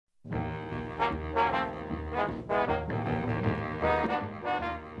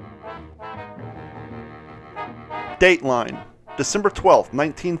Dateline, December 12,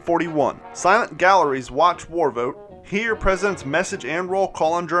 1941. Silent galleries watch war vote, hear President's message and roll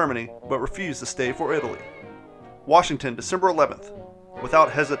call on Germany, but refuse to stay for Italy. Washington, December 11th.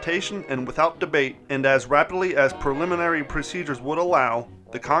 Without hesitation and without debate, and as rapidly as preliminary procedures would allow,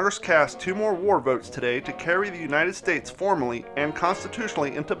 the Congress cast 2 more war votes today to carry the United States formally and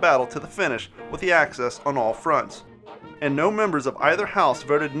constitutionally into battle to the finish with the Axis on all fronts. And no members of either house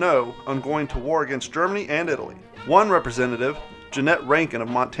voted no on going to war against Germany and Italy. One representative, Jeanette Rankin of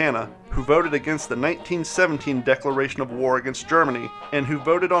Montana, who voted against the 1917 declaration of war against Germany and who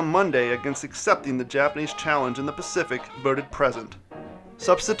voted on Monday against accepting the Japanese challenge in the Pacific, voted present.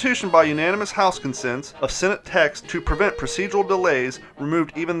 Substitution by unanimous House consents of Senate text to prevent procedural delays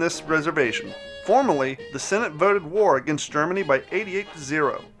removed even this reservation. Formally, the Senate voted war against Germany by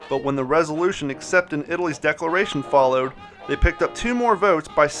 88-0, but when the resolution accepting Italy's declaration followed, they picked up 2 more votes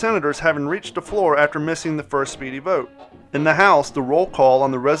by senators having reached the floor after missing the first speedy vote. In the House, the roll call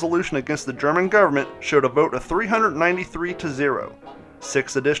on the resolution against the German government showed a vote of 393-0.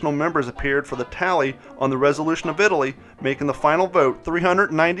 6 additional members appeared for the tally on the resolution of Italy, making the final vote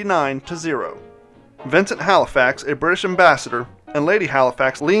 399-0. Vincent Halifax, a British ambassador, and Lady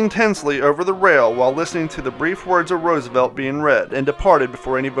Halifax leaned tensely over the rail while listening to the brief words of Roosevelt being read, and departed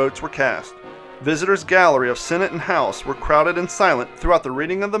before any votes were cast. Visitors' gallery of Senate and House were crowded and silent throughout the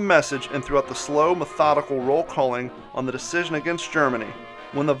reading of the message and throughout the slow, methodical roll calling on the decision against Germany.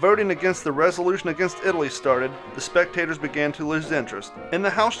 When the voting against the resolution against Italy started, the spectators began to lose interest. In the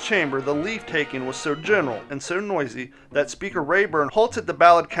House chamber, the leave-taking was so general and so noisy that Speaker Rayburn halted the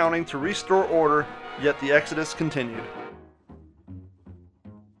ballot counting to restore order, yet the exodus continued.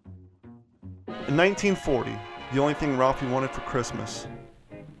 In 1940, the only thing Ralphie wanted for Christmas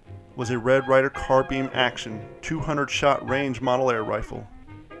was a Red Ryder carbine action 200-shot range model air rifle.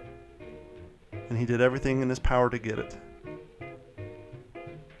 And he did everything in his power to get it.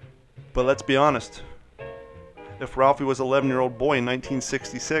 But let's be honest, if Ralphie was an 11-year-old boy in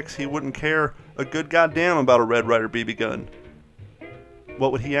 1966, he wouldn't care a good goddamn about a Red Ryder BB gun.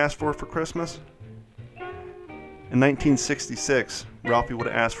 What would he ask for Christmas? In 1966, Ralphie would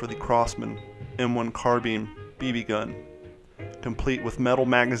have asked for the Crosman M1 carbine BB gun, complete with metal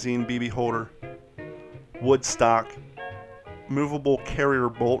magazine BB holder, wood stock, movable carrier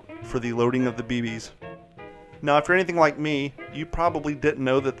bolt for the loading of the BBs. Now, if you're anything like me, you probably didn't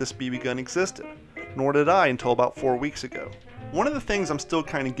know that this BB gun existed, nor did I until about 4 weeks ago. One of the things I'm still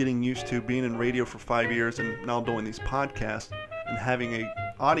kind of getting used to being in radio for 5 years and now doing these podcasts and having an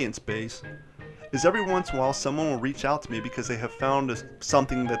audience base is every once in a while someone will reach out to me because they have found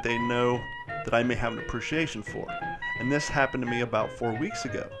something that they know that I may have an appreciation for. And this happened to me about 4 weeks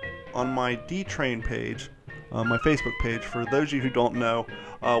ago. On my D-Train page, my Facebook page, for those of you who don't know,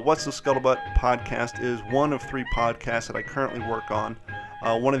 What's the Scuttlebutt podcast is one of 3 podcasts that I currently work on.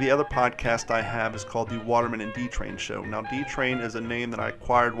 One of the other podcasts I have is called the Waterman and D-Train Show. Now, D-Train is a name that I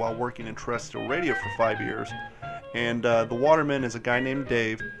acquired while working in terrestrial radio for 5 years. And the Waterman is a guy named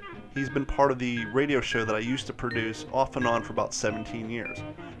Dave. He's been part of the radio show that I used to produce off and on for about 17 years.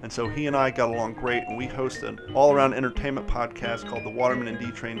 And so he and I got along great, and we host an all-around entertainment podcast called The Waterman and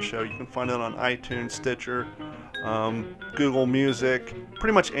D-Train Show. You can find it on iTunes, Stitcher, Google Music,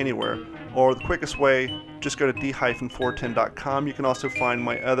 pretty much anywhere. Or the quickest way, just go to d-410.com. You can also find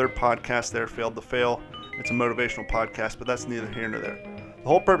my other podcast there, Failed to Fail. It's a motivational podcast, but that's neither here nor there. The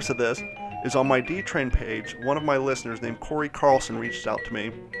whole purpose of this is on my D-Train page, one of my listeners named Corey Carlson reached out to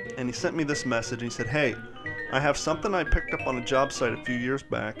me, and he sent me this message, and he said, "Hey, I have something I picked up on a job site a few years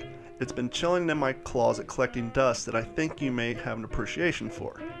back. It's been chilling in my closet collecting dust that I think you may have an appreciation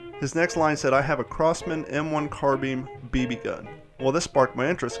for." His next line said, "I have a Crosman M1 carbine BB gun." Well, this sparked my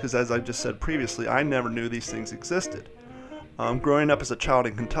interest because, as I just said previously, I never knew these things existed. Growing up as a child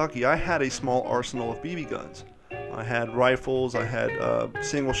in Kentucky, I had a small arsenal of BB guns. I had rifles, I had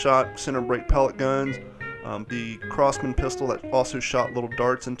single-shot center break pellet guns, the Crosman pistol that also shot little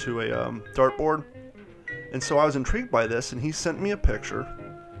darts into a dartboard. And so I was intrigued by this, and he sent me a picture.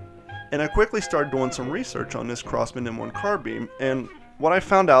 And I quickly started doing some research on this Crosman M1 carbine, and what I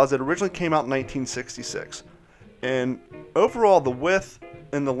found out is it originally came out in 1966. And overall, the width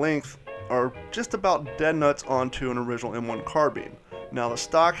and the length are just about dead nuts onto an original M1 carbine. Now, the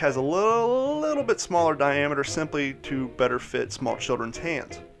stock has a little bit smaller diameter simply to better fit small children's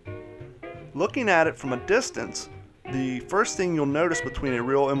hands. Looking at it from a distance, the first thing you'll notice between a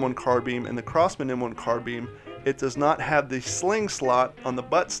real M1 carbine and the Crosman M1 carbine, it does not have the sling slot on the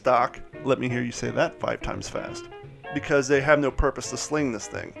butt stock. Let me hear you say that 5 times fast. Because they have no purpose to sling this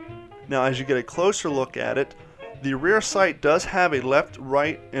thing. Now as you get a closer look at it, the rear sight does have a left,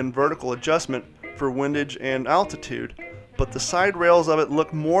 right, and vertical adjustment for windage and altitude, but the side rails of it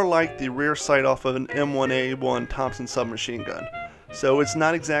look more like the rear sight off of an M1A1 Thompson submachine gun. So it's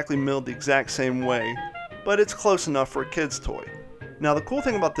not exactly milled the exact same way, but it's close enough for a kid's toy. Now the cool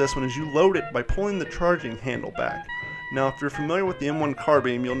thing about this one is you load it by pulling the charging handle back. Now if you're familiar with the M1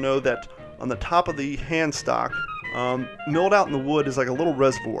 carbine, you'll know that on the top of the hand stock, milled out in the wood is like a little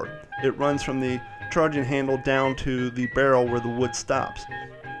reservoir. It runs from the charging handle down to the barrel where the wood stops.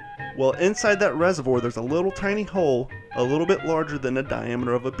 Well, inside that reservoir there's a little tiny hole a little bit larger than the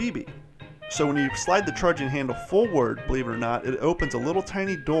diameter of a BB. So when you slide the charging handle forward, believe it or not, it opens a little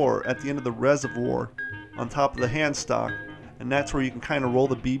tiny door at the end of the reservoir on top of the hand stock, and that's where you can kind of roll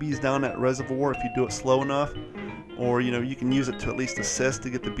the BBs down that reservoir if you do it slow enough, or you can use it to at least assist to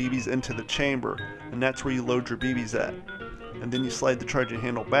get the BBs into the chamber, and that's where you load your BBs at. And then you slide the charging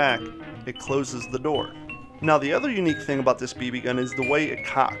handle back, it closes the door. Now the other unique thing about this BB gun is the way it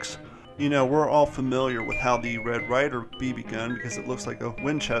cocks. We're all familiar with how the Red Ryder BB gun, because it looks like a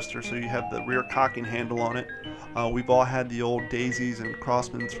Winchester, so you have the rear cocking handle on it. We've all had the old Daisies and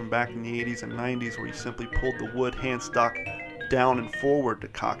Crossmans from back in the 80s and 90s where you simply pulled the wood hand stock down and forward to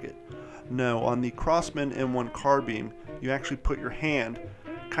cock it. No, on the Crosman M1 carbine, you actually put your hand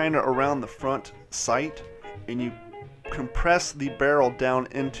kind of around the front sight and you compress the barrel down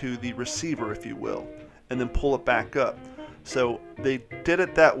into the receiver, if you will, and then pull it back up. So they did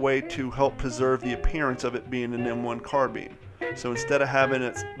it that way to help preserve the appearance of it being an M1 carbine. So instead of having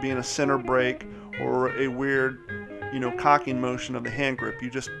it being a center break or a weird, cocking motion of the hand grip, you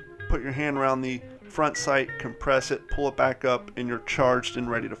just put your hand around the front sight, compress it, pull it back up, and you're charged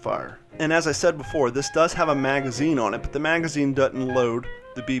and ready to fire. And as I said before, this does have a magazine on it, but the magazine doesn't load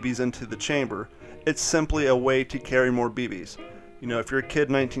the BBs into the chamber. It's simply a way to carry more BBs. If you're a kid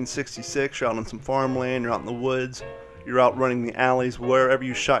in 1966, you're out on some farmland, you're out in the woods, you're out running the alleys, wherever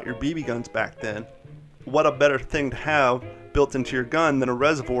you shot your BB guns back then, what a better thing to have built into your gun than a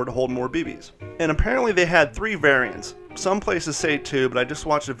reservoir to hold more BBs. And apparently they had 3 variants. Some places say 2, but I just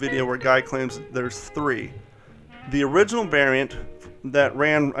watched a video where a guy claims there's 3. The original variant that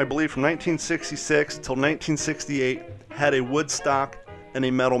ran, I believe, from 1966 till 1968 had a wood stock and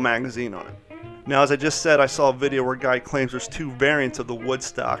a metal magazine on it. Now, as I just said, I saw a video where a guy claims there's 2 variants of the wood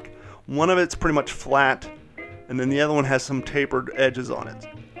stock. One of it's pretty much flat, and then the other one has some tapered edges on it.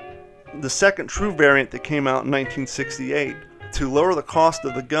 The second true variant that came out in 1968, to lower the cost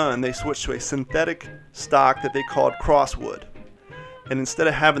of the gun, they switched to a synthetic stock that they called Crosswood. And instead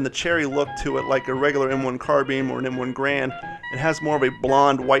of having the cherry look to it like a regular M1 carbine or an M1 Garand, it has more of a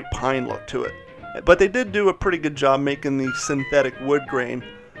blonde white pine look to it. But they did do a pretty good job making the synthetic wood grain,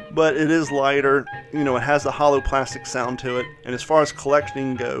 but it is lighter, it has a hollow plastic sound to it, and as far as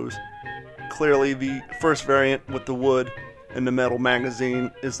collecting goes, clearly the first variant with the wood and the metal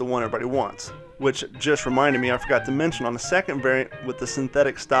magazine is the one everybody wants. Which just reminded me, I forgot to mention, on the second variant with the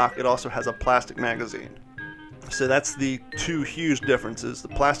synthetic stock, it also has a plastic magazine. So that's the 2 huge differences, the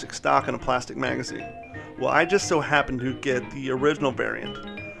plastic stock and a plastic magazine. Well, I just so happened to get the original variant.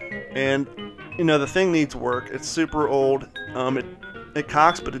 And, the thing needs work. It's super old. It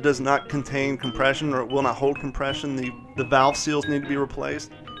cocks, but it does not contain compression, or it will not hold compression. The valve seals need to be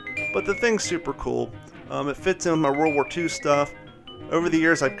replaced. But the thing's super cool. It fits in with my World War II stuff. Over the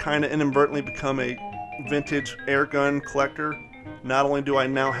years, I've kind of inadvertently become a vintage air gun collector. Not only do I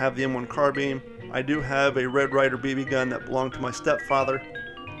now have the M1 carbine, I do have a Red Ryder BB gun that belonged to my stepfather,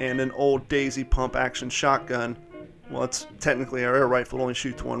 and an old Daisy pump action shotgun. Well, it's technically an air rifle, it only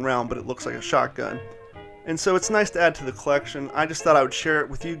shoots 1 round, but it looks like a shotgun. And so it's nice to add to the collection. I just thought I would share it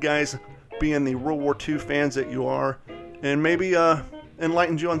with you guys, being the World War II fans that you are, and maybe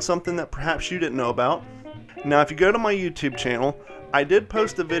enlightened you on something that perhaps you didn't know about. Now, if you go to my YouTube channel, I did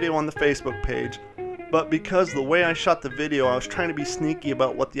post a video on the Facebook page, but because the way I shot the video, I was trying to be sneaky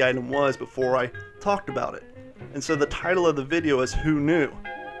about what the item was before I talked about it. And so the title of the video is Who Knew?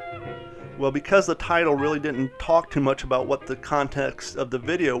 Well, because the title really didn't talk too much about what the context of the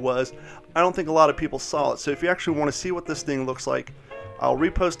video was, I don't think a lot of people saw it. So if you actually want to see what this thing looks like, I'll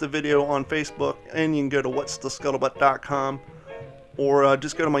repost the video on Facebook, and you can go to whatsthescuttlebutt.com, or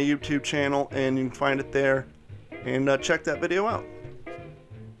just go to my YouTube channel and you can find it there, and check that video out.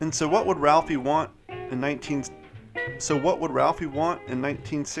 And so what would Ralphie want in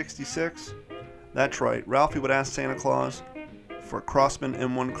 1966? That's right, Ralphie would ask Santa Claus for a Crosman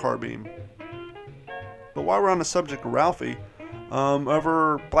M1 carbine. But while we're on the subject of Ralphie,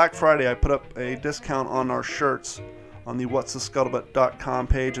 over Black Friday I put up a discount on our shirts on the whatsthescuttlebutt.com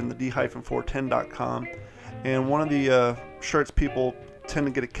page and the d-410.com, and one of the shirts people tend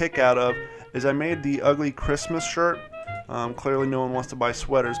to get a kick out of is I made the Ugly Christmas shirt. Clearly no one wants to buy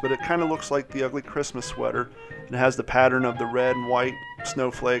sweaters, but it kind of looks like the Ugly Christmas sweater. It has the pattern of the red and white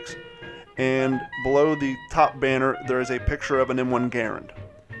snowflakes. And below the top banner, there is a picture of an M1 Garand.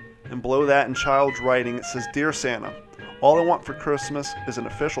 And below that, in child's writing, it says, "Dear Santa, all I want for Christmas is an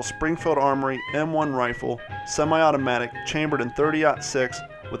official Springfield Armory M1 rifle, semi-automatic, chambered in .30-06,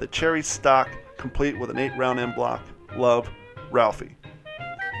 with a cherry stock, complete with an 8-round M-block. Love, Ralphie."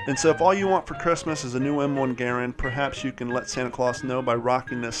 And so if all you want for Christmas is a new M1 Garand, perhaps you can let Santa Claus know by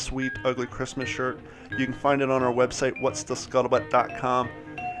rocking this sweet, ugly Christmas shirt. You can find it on our website, whatsthescuttlebutt.com.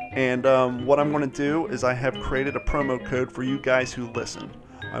 And what I'm going to do is I have created a promo code for you guys who listen.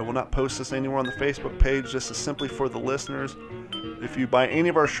 I will not post this anywhere on the Facebook page. This is simply for the listeners. If you buy any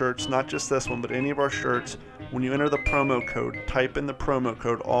of our shirts, not just this one, but any of our shirts, when you enter the promo code, type in the promo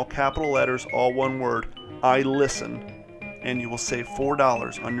code, all capital letters, all one word, I listen, and you will save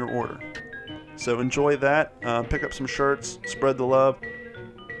 $4 on your order. So enjoy that. Pick up some shirts, spread the love,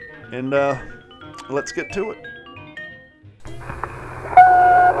 and let's get to it.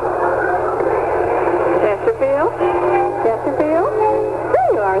 Chesterfield? Chesterfield?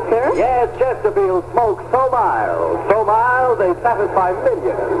 There you are, sir. Yes, Chesterfield smokes so mild they satisfy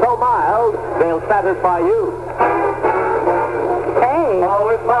millions. So mild, they'll satisfy you. Hey.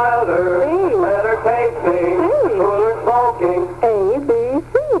 Always milder, better tasting, cooler smoking.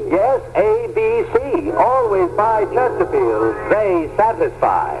 ABC. Yes, ABC. Always buy Chesterfield. They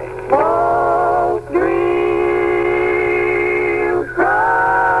satisfy. Smoke dreams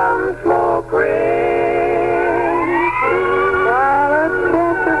from smoke rings.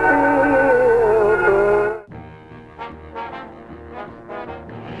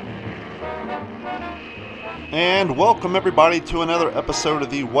 And welcome everybody to another episode of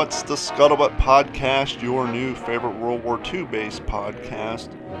the What's the Scuttlebutt podcast, your new favorite World War II based podcast.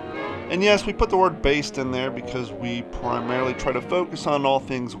 And yes, we put the word based in there because we primarily try to focus on all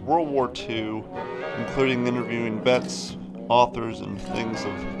things World War II, including interviewing vets, authors, and things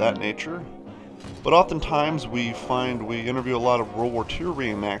of that nature. But oftentimes we find we interview a lot of World War II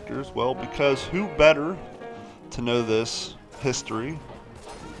reenactors, well, because who better to know this history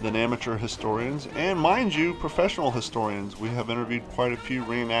than amateur historians, and mind you, professional historians. We have interviewed quite a few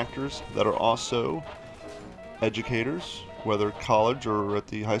reenactors that are also educators, whether college or at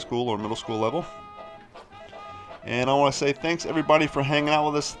the high school or middle school level. And I want to say thanks everybody for hanging out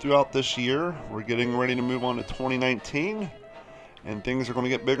with us throughout this year. We're getting ready to move on to 2019, and things are going to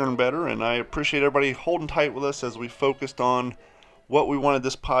get bigger and better, and I appreciate everybody holding tight with us as we focused on what we wanted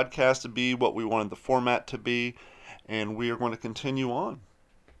this podcast to be, what we wanted the format to be, and we are going to continue on.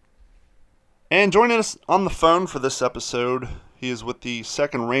 And joining us on the phone for this episode, he is with the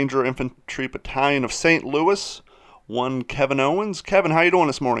 2nd Ranger Infantry Battalion of St. Louis, one Kevin Owens. Kevin, how you doing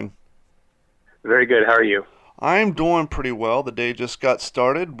this morning? Very good. How are you? I'm doing pretty well. The day just got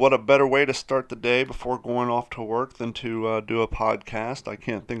started. What a better way to start the day before going off to work than to do a podcast. I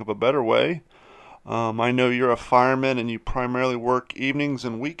can't think of a better way. I know you're a fireman and you primarily work evenings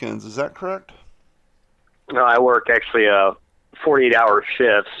and weekends. Is that correct? No, I work actually 48-hour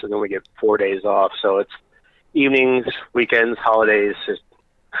shifts, and then we get 4 days off. So it's evenings, weekends, holidays.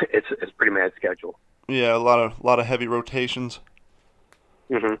 It's a pretty mad schedule. Yeah, a lot of heavy rotations.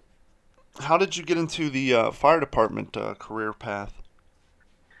 Mm-hmm. How did you get into the fire department career path?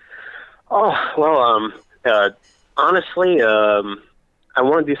 Oh, well, honestly, I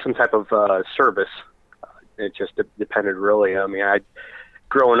want to do some type of service. It just depended, really. I mean,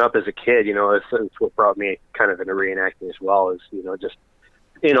 growing up as a kid, it's what brought me kind of into reenacting as well, is, just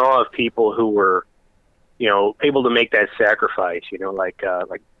in awe of people who were, able to make that sacrifice, like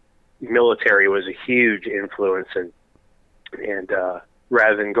military was a huge influence, and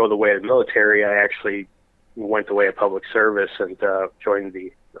rather than go the way of the military, I actually went the way of public service and joined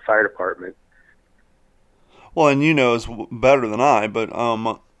the fire department. Well, and is better than I, but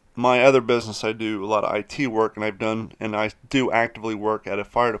my other business, I do a lot of IT work, and I do actively work at a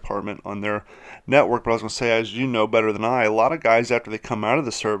fire department on their network. But I was going to say, as you know better than I, a lot of guys, after they come out of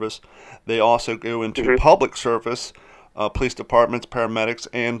the service, they also go into public service, police departments, paramedics,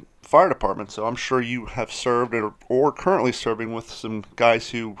 and fire departments. So I'm sure you have served or currently serving with some guys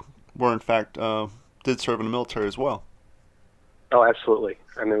who were, in fact, did serve in the military as well. Oh, absolutely.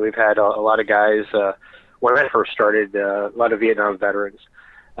 I mean, we've had a lot of guys, when I first started, a lot of Vietnam veterans.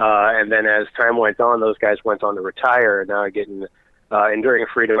 And then as time went on, those guys went on to retire, and now getting Enduring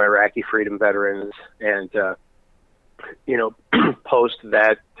Freedom, Iraqi Freedom veterans, and post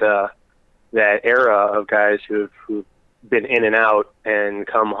that era of guys who've been in and out and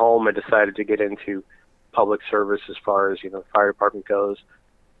come home and decided to get into public service as far as the fire department goes.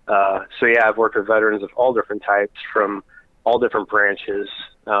 So yeah, I've worked with veterans of all different types from all different branches,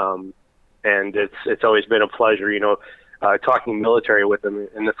 and it's always been a pleasure, talking military with them.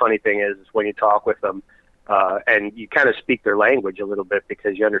 And the funny thing is when you talk with them, and you kind of speak their language a little bit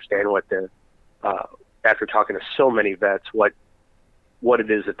because you understand what after talking to so many vets, what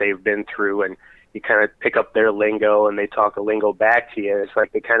it is that they've been through, and you kind of pick up their lingo and they talk a lingo back to you. It's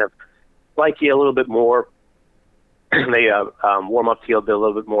like they kind of like you a little bit more. They warm up to you a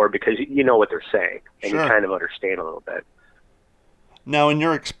little bit more because you know what they're saying and Sure. you kind of understand a little bit. Now, in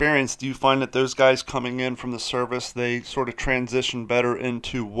your experience, do you find that those guys coming in from the service, they sort of transition better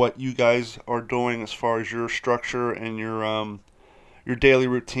into what you guys are doing as far as your structure and your daily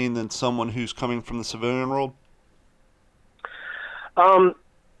routine than someone who's coming from the civilian world?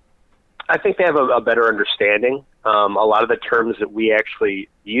 I think they have a better understanding. A lot of the terms that we actually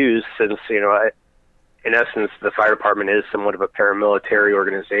use, since in essence, the fire department is somewhat of a paramilitary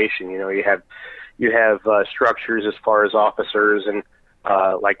organization. You have structures as far as officers and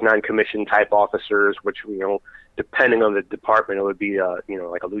like non-commissioned type officers, which depending on the department, it would be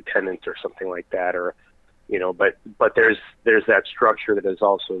like a lieutenant or something like that, or but there's that structure that is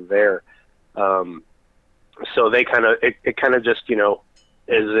also there. So they it kind of just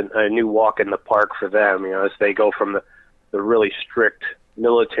is a new walk in the park for them, as they go from the really strict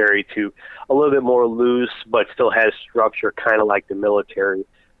military to a little bit more loose, but still has structure, kind of like the military.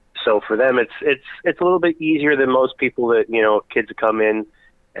 So for them, it's a little bit easier than most people that kids come in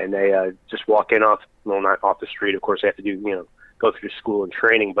and they just walk in not off the street. Of course, they have to go through school and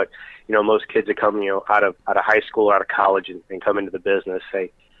training, but most kids that come out of high school, out of college, and come into the business, they're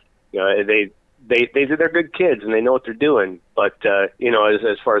good kids and they know what they're doing. But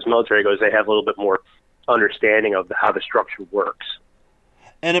as far as military goes, they have a little bit more understanding of how the structure works.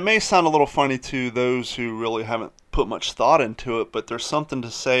 And it may sound a little funny to those who really haven't put much thought into it, but there's something to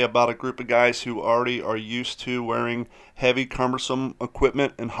say about a group of guys who already are used to wearing heavy, cumbersome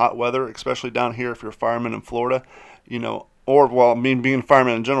equipment in hot weather, especially down here if you're a fireman in Florida, being a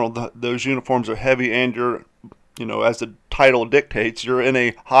fireman in general, those uniforms are heavy, and you're, as the title dictates, you're in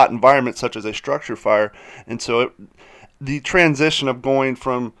a hot environment such as a structure fire. And so the transition of going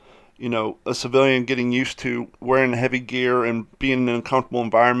from a civilian getting used to wearing heavy gear and being in an uncomfortable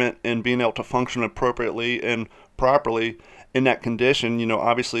environment and being able to function appropriately and properly in that condition,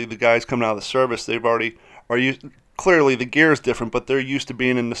 obviously the guys coming out of the service, clearly the gear is different, but they're used to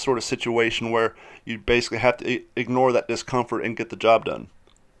being in this sort of situation where you basically have to ignore that discomfort and get the job done.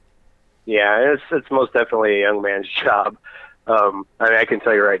 Yeah, it's most definitely a young man's job. I can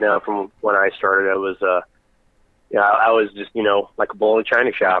tell you right now, from when I started, I was just, like a bull in a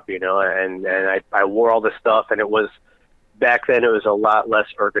china shop, and I wore all this stuff, and back then it was a lot less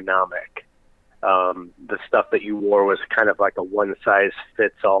ergonomic. The stuff that you wore was kind of like a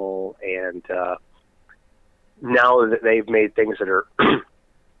one-size-fits-all, and now that they've made things that are a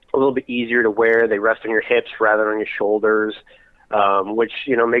little bit easier to wear, they rest on your hips rather than on your shoulders, which,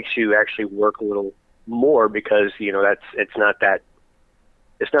 makes you actually work a little more because, it's not as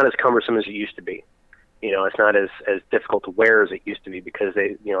cumbersome as it used to be. It's not as difficult to wear as it used to be because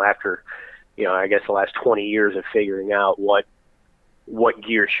they, after, I guess the last 20 years of figuring out what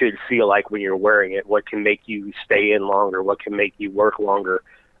gear should feel like when you're wearing it, what can make you stay in longer, what can make you work longer,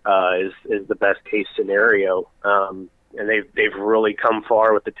 is the best case scenario. And they've really come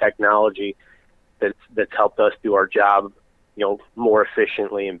far with the technology that's helped us do our job, more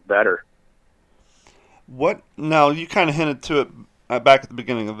efficiently and better. Now you kind of hinted to it back at the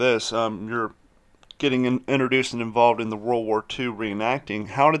beginning of this. You're getting introduced and involved in the World War II reenacting.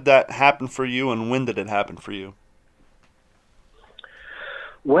 How did that happen for you, and when did it happen for you?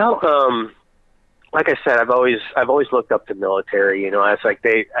 Well, like I said, I've always looked up to military. It's like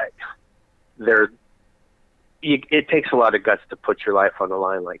it takes a lot of guts to put your life on the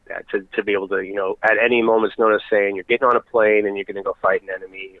line like that, to be able to, at any moment's notice, saying you're getting on a plane and you're going to go fight an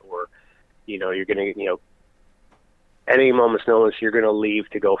enemy, or, you're going to, any moment's notice, you're going to leave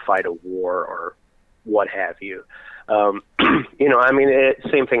to go fight a war or what have you. Same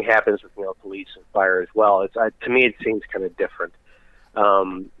thing happens with, police and fire as well. To me, it seems kind of different.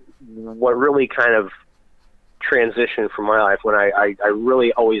 What really kind of transitioned from my life when I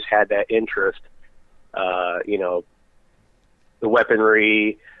really always had that interest, the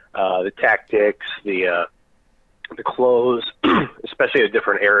weaponry, the tactics, the clothes, especially the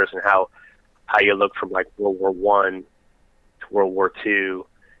different eras and how you look from like World War I to World War II,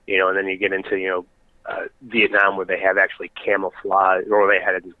 and then you get into, Vietnam, where they have actually camouflage, or they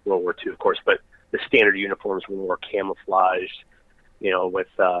had it in World War II, of course, but the standard uniforms were more camouflaged, with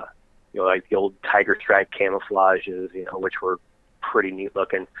like the old tiger stripe camouflages, which were pretty neat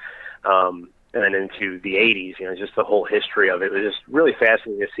looking. And then into the 80s, just the whole history of it. It was just really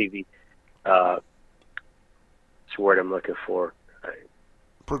fascinating to see the, what's the word I'm looking for?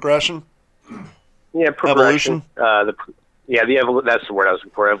 Progression? Yeah, progression. Evolution? That's the word I was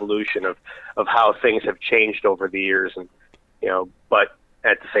looking for, evolution of how things have changed over the years, and, but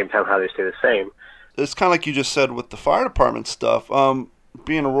at the same time, how they stay the same. It's kind of like you just said with the fire department stuff.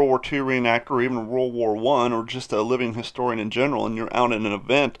 Being a World War II reenactor, or even a World War I, or just a living historian in general, and you're out in an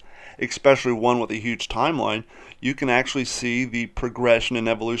event, especially one with a huge timeline, you can actually see the progression and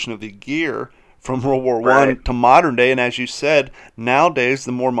evolution of the gear from World War I to modern day. And as you said, nowadays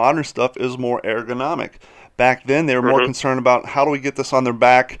the more modern stuff is more ergonomic. Back then they were more concerned about how do we get this on their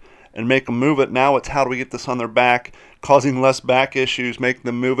back and make them move it. Now it's how do we get this on their back, causing less back issues, making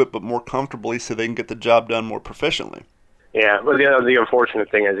them move it but more comfortably so they can get the job done more proficiently. Yeah, but the unfortunate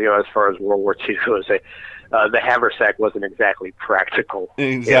thing is, as far as World War II goes, the haversack wasn't exactly practical.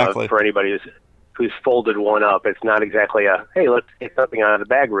 Exactly. For anybody who's folded one up, it's not exactly hey, let's get something out of the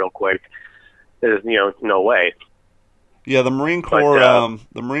bag real quick. There's no way. Yeah, the Marine Corps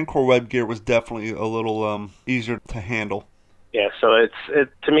the Marine Corps web gear was definitely a little easier to handle. Yeah, so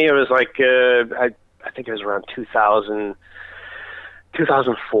to me it was like I think it was around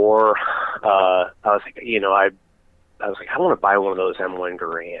 2004. I was like, I was like, I want to buy one of those M1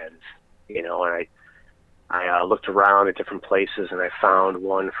 Garands, and I looked around at different places and I found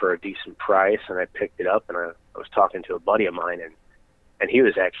one for a decent price, and I picked it up, and I was talking to a buddy of mine, and he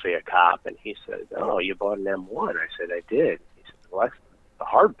was actually a cop, and he said, "Oh, you bought an M1?" I said, "I did." He said, "Well, that's the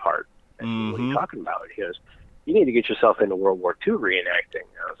hard part." I said, "What are you talking about?" He goes, "You need to get yourself into World War II reenacting."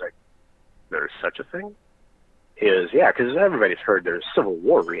 I was like, "There's such a thing?" He goes, "Yeah, because everybody's heard there's Civil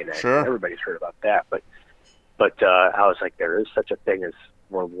War reenacting. Sure. Everybody's heard about that, but I was like, there is such a thing as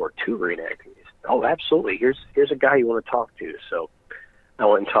World War II reenacting." He said, "Oh, absolutely. Here's a guy you want to talk to." So I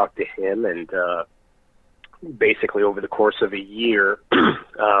went and talked to him, and basically over the course of a year,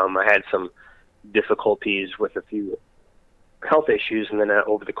 I had some difficulties with a few health issues, and then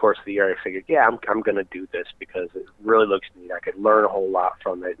over the course of the year, I figured, yeah, I'm going to do this because it really looks neat. I could learn a whole lot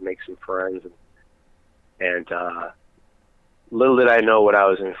from it, make some friends, and little did I know what I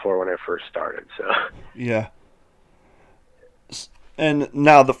was in for when I first started. So yeah. And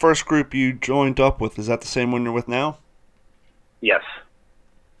now the first group you joined up with, is that the same one you're with now? Yes.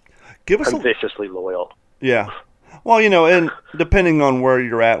 I'm viciously loyal. Yeah. Well, and depending on where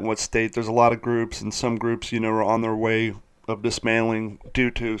you're at and what state, there's a lot of groups, and some groups, are on their way of dismantling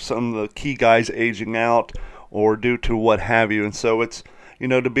due to some of the key guys aging out or due to what have you. And so it's,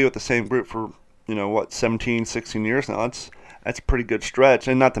 to be with the same group for, 17, 16 years now, that's a pretty good stretch.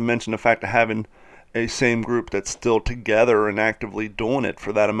 And not to mention the fact of having a same group that's still together and actively doing it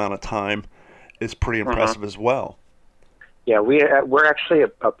for that amount of time is pretty impressive as well. Yeah, we're actually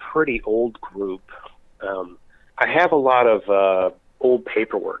a pretty old group. I have a lot of old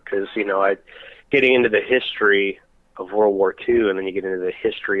paperwork because, getting into the history of World War II, and then you get into the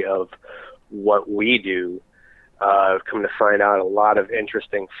history of what we do, I've come to find out a lot of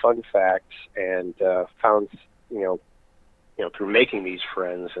interesting fun facts, and found, through making these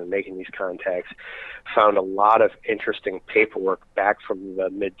friends and making these contacts, found a lot of interesting paperwork back from the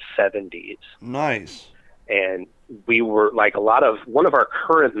mid-'70s. Nice. And we were like one of our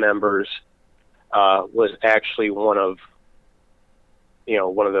current members was actually one of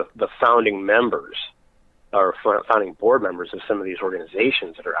the founding members or founding board members of some of these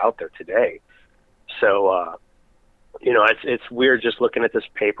organizations that are out there today. So, it's weird just looking at this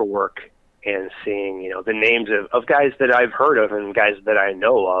paperwork and seeing, the names of guys that I've heard of and guys that I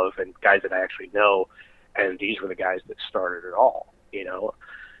know of and guys that I actually know. And these were the guys that started it all,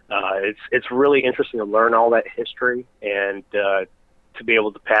 It's really interesting to learn all that history and to be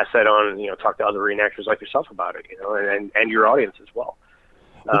able to pass that on and, talk to other reenactors like yourself about it, and your audience as well.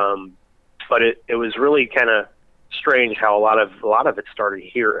 But it was really kind of strange how a lot of it started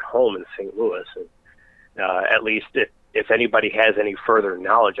here at home in St. Louis. And, at least if anybody has any further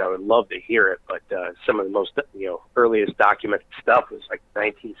knowledge, I would love to hear it. But some of the most earliest documented stuff was like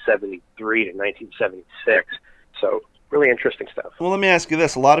 1973 to 1976. So really interesting stuff. Well, let me ask you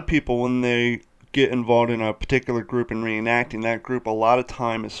this. A lot of people, when they get involved in a particular group in reenacting, that group a lot of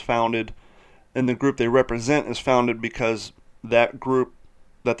time is founded, and the group they represent is founded because that group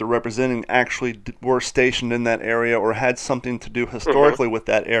that they're representing actually were stationed in that area or had something to do historically with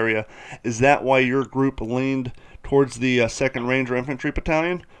that area. Is that why your group leaned towards the 2nd Ranger Infantry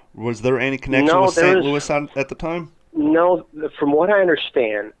Battalion? Was there any connection with St. Louis at the time? No, from what I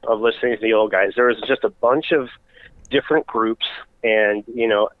understand of listening to the old guys, there was just a bunch of different groups, and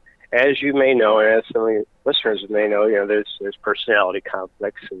as you may know, and as some of your listeners may know, there's personality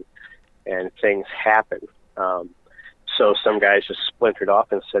conflicts and things happen. So some guys just splintered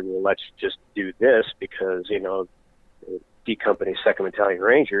off and said, well, let's just do this because, D Company 2nd Battalion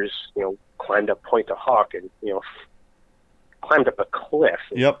Rangers, climbed up Pointe du Hoc and, climbed up a cliff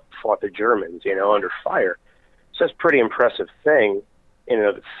and fought the Germans, under fire. So that's a pretty impressive thing in and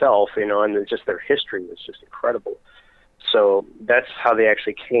of itself, and just their history was just incredible. So that's how they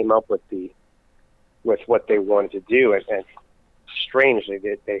actually came up with what they wanted to do. And strangely,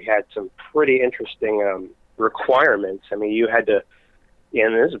 they had some pretty interesting requirements. I mean, you had to,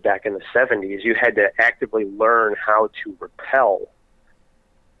 and this is back in the 70s, you had to actively learn how to rappel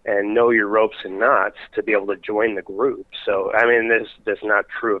and know your ropes and knots to be able to join the group. So, I mean, this is not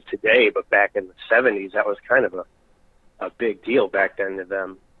true of today, but back in the 70s, that was kind of a big deal back then to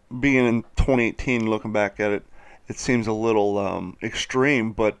them. Being in 2018, looking back at it, it seems a little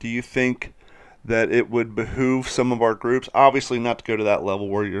extreme, but do you think that it would behoove some of our groups, obviously not to go to that level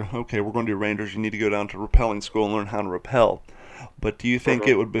where you're, okay, we're going to do Rangers, you need to go down to rappelling school and learn how to rappel, but do you think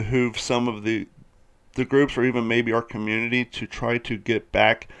it would behoove some of the groups or even maybe our community to try to get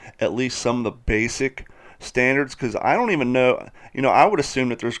back at least some of the basic standards? Because I don't even know, I would assume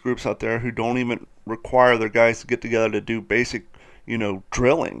that there's groups out there who don't even require their guys to get together to do basic,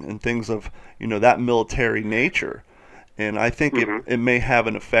 drilling and things of, that military nature. And I think it may have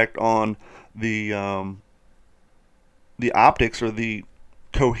an effect on the optics or the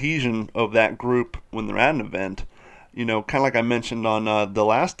cohesion of that group when they're at an event. Kind of like I mentioned on the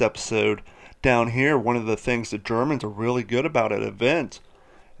last episode, down here, one of the things the Germans are really good about at events,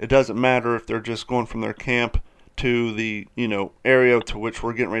 it doesn't matter if they're just going from their camp to the area to which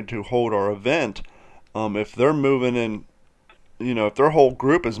we're getting ready to hold our event. If they're moving in, if their whole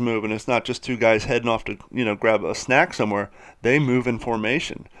group is moving, it's not just two guys heading off to grab a snack somewhere. They move in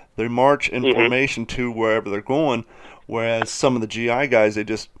formation. They march in formation to wherever they're going. Whereas some of the GI guys, they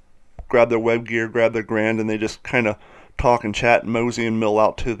just grab their web gear, grab their Grand, and they just kind of talk and chat, mosey and mill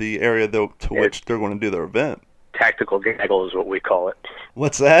out to the area to which they're going to do their event. Tactical gaggle is what we call it.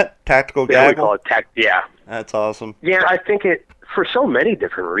 What's that? Tactical gaggle? Yeah, we call it yeah. That's awesome. Yeah, I think for so many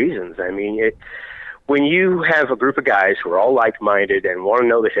different reasons. I mean, when you have a group of guys who are all like-minded and want to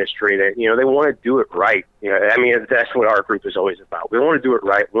know the history, that they want to do it right. I mean, that's what our group is always about. We want to do it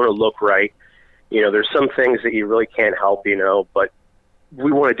right. We want to look right. There's some things that you really can't help, but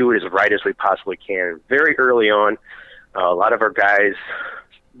we want to do it as right as we possibly can. Very early on, a lot of our guys,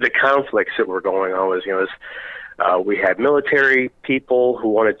 the conflicts that were going on was, we had military people who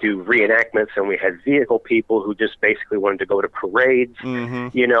wanted to do reenactments, and we had vehicle people who just basically wanted to go to parades,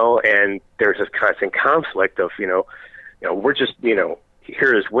 and there's this constant conflict of, we're just,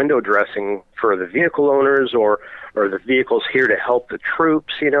 here is window dressing for the vehicle owners or the vehicles here to help the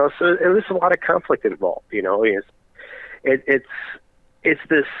troops, so there's a lot of conflict involved, it's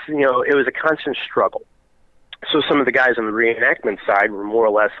this, it was a constant struggle. So some of the guys on the reenactment side were more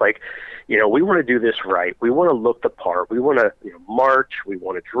or less like, we want to do this right. We want to look the part. We want to march. We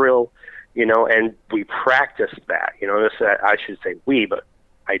want to drill, and we practiced that. I should say we, but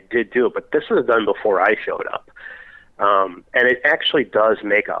I did do it. But this was done before I showed up. And it actually does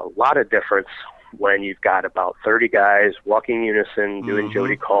make a lot of difference when you've got about 30 guys walking in unison, doing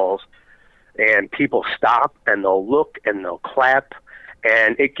Jody calls, and people stop and they'll look and they'll clap.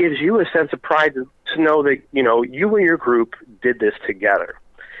 And it gives you a sense of pride to know that, you and your group did this together.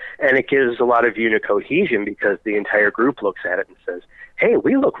 And it gives a lot of unit cohesion because the entire group looks at it and says, hey,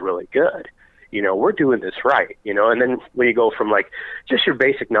 we look really good. We're doing this right. And then when you go from like just your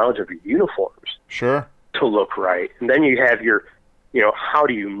basic knowledge of your uniforms to look right, and then you have your, how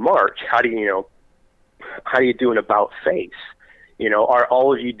do you march? How do you do an about face? Are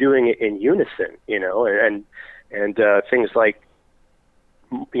all of you doing it in unison? And things like,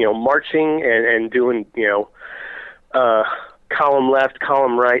 marching and doing, column left,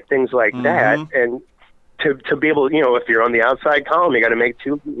 column right, things like that. And to be able, if you're on the outside column, you got to make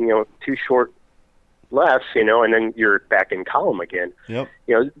two short lefts, and then you're back in column again. Yep.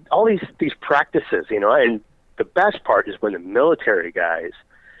 All these practices, and the best part is when the military guys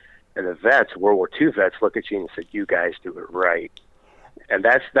and the vets, World War II vets, look at you and say, you guys do it right. And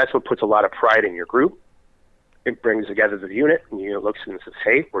that's what puts a lot of pride in your group. It brings together the unit, and the unit looks and says,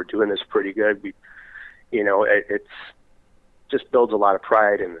 hey, we're doing this pretty good. It's just builds a lot of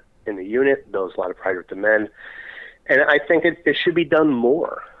pride in the unit, builds a lot of pride with the men. And I think it should be done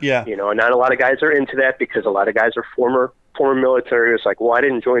more. Yeah. And not a lot of guys are into that because a lot of guys are former military. It's like, well, I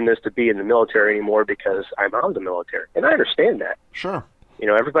didn't join this to be in the military anymore because I'm out of the military. And I understand that. Sure.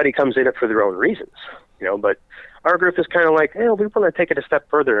 Everybody comes in it for their own reasons, but Our group is kind of like, we want to take it a step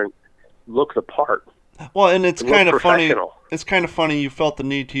further and look the part. Well, and it's kind of funny. professional. It's kind of funny you felt the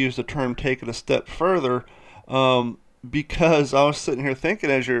need to use the term "take it a step further," because I was sitting here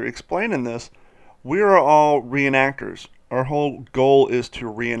thinking as you're explaining this, we are all reenactors. Our whole goal is to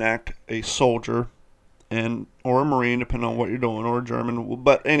reenact a soldier, or a Marine, depending on what you're doing, or a German.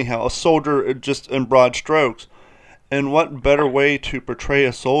 But anyhow, a soldier just in broad strokes. And what better way to portray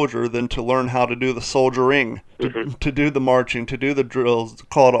a soldier than to learn how to do the soldiering, to do the marching, to do the drills, the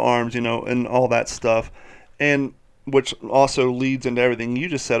call to arms, and all that stuff. And which also leads into everything you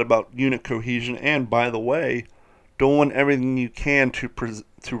just said about unit cohesion. And by the way, doing everything you can to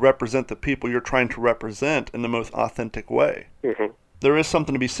represent the people you're trying to represent in the most authentic way. Mm-hmm. There is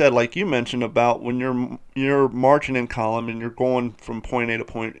something to be said, like you mentioned, about when you're marching in column and you're going from point A to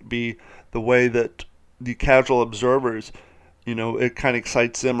point B, the way that the casual observers, it kind of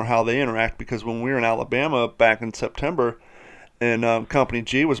excites them or how they interact. Because when we were in Alabama back in September, and Company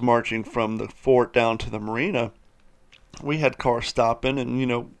G was marching from the fort down to the marina, we had cars stopping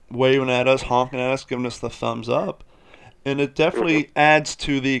and waving at us, honking at us, giving us the thumbs up, and it definitely adds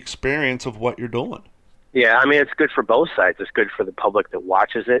to the experience of what you're doing. Yeah, I mean, it's good for both sides. It's good for the public that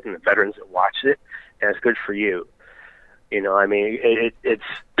watches it and the veterans that watch it, and it's good for you. I mean, it's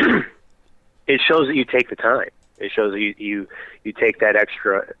it shows that you take the time. It shows that you take that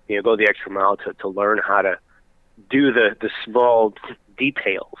extra, go the extra mile to learn how to do the small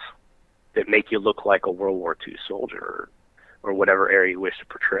details that make you look like a World War II soldier or whatever area you wish to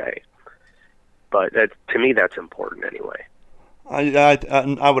portray. But to me, that's important anyway.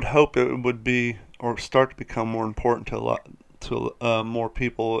 I would hope it would be, or start to become more important to more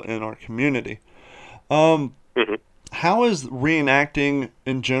people in our community. How is reenacting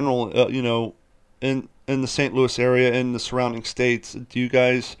in general, in the St. Louis area and the surrounding states? Do you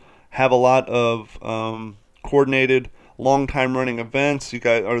guys have a lot of coordinated, long-time running events?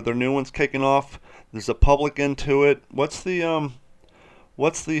 Are there new ones kicking off? There's a public into it. What's the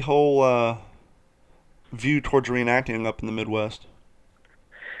whole view towards reenacting up in the Midwest?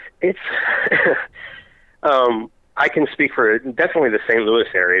 It's I can speak for definitely the St. Louis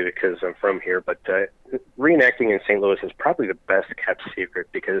area because I'm from here, but reenacting in St. Louis is probably the best kept secret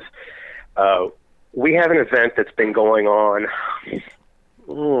because we have an event that's been going on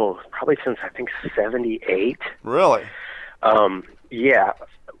probably since I think 78. Really? Yeah.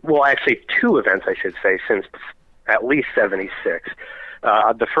 Well, actually, two events, I should say, since at least 76.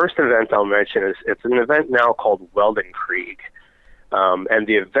 The first event I'll mention it's an event now called Weldon Krieg. And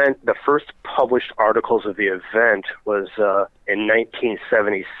the event, the first published articles of the event was in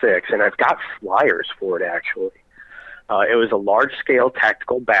 1976, and I've got flyers for it, actually. It was a large-scale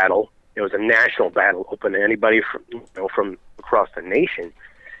tactical battle. It was a national battle open to anybody from across the nation.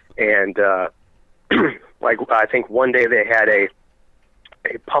 And I think one day they had a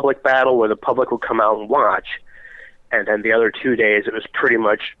public battle where the public would come out and watch, and then the other 2 days it was pretty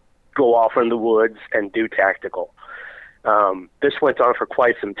much go off in the woods and do tactical. This went on for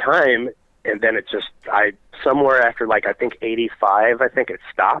quite some time, and then it just somewhere after I think 85, I think it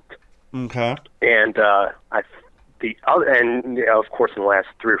stopped. Okay. And of course in the last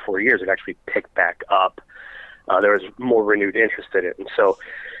 3 or 4 years it actually picked back up. There was more renewed interest in it, and so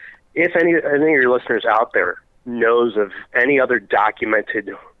if any of your listeners out there knows of any other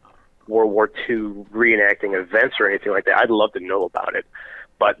documented World War II reenacting events or anything like that, I'd love to know about it.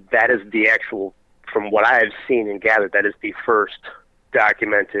 But that is the actual, from what I've seen and gathered, that is the first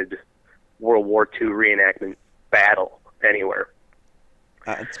documented World War II reenactment battle anywhere.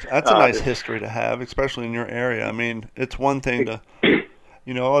 That's a nice history to have, especially in your area. I mean, it's one thing to,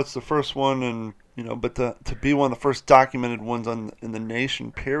 it's the first one, and but to be one of the first documented ones in the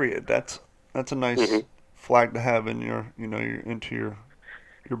nation. Period. That's a nice flag to have in your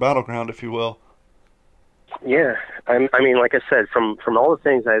your battleground, if you will. Yeah, I mean, like I said, from all the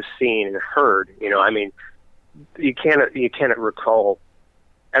things I've seen and heard, I mean, you cannot recall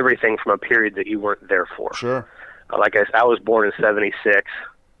everything from a period that you weren't there for. Sure. Like I was born in 76.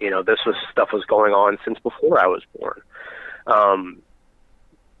 Stuff was going on since before I was born.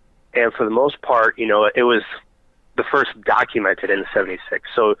 And for the most part, it was the first documented in 76.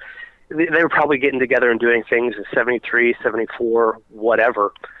 So they were probably getting together and doing things in 73, 74,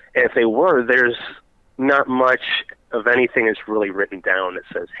 whatever. And if they were, there's not much of anything that's really written down that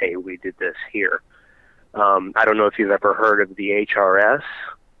says, hey, we did this here. I don't know if you've ever heard of the HRS.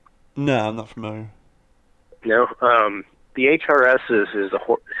 No, I'm not familiar. No? The HRS is a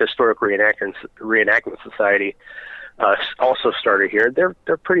Historic Reenactment Society. Also started here. They're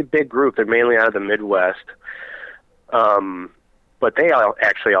a pretty big group. They're mainly out of the Midwest. But they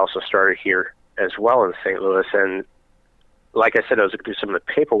actually also started here as well in St. Louis. And like I said, I was looking through some of the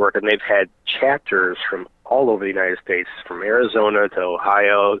paperwork, and they've had chapters from all over the United States, from Arizona to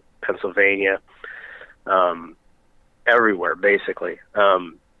Ohio, Pennsylvania, everywhere, basically.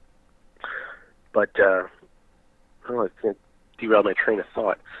 But I don't know, I derailed my train of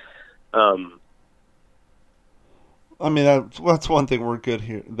thought. I mean, that's one thing we're good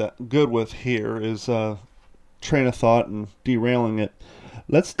with here is train of thought and derailing it.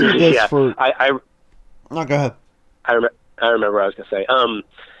 Let's do this for. No, go ahead. I remember what I was going to say.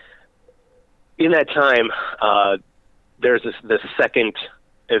 In that time, there's this second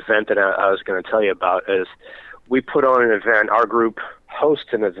event that I was going to tell you about. Is we put on an event. Our group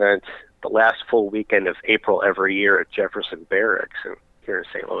hosts an event the last full weekend of April every year at Jefferson Barracks here in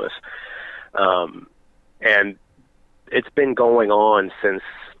St. Louis, and it's been going on since,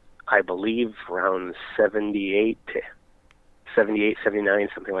 I believe, around 78, 79,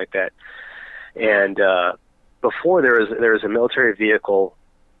 something like that. And before there was a military vehicle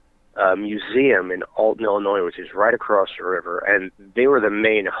museum in Alton, Illinois, which is right across the river, and they were the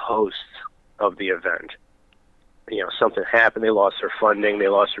main hosts of the event. You know, something happened, they lost their funding, they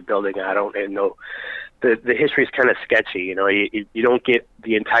lost their building. I don't know. The history is kind of sketchy. You know, you don't get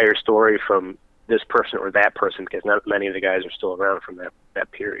the entire story from this person or that person, because not many of the guys are still around from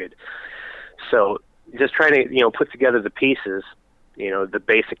that period. So just trying to, put together the pieces, the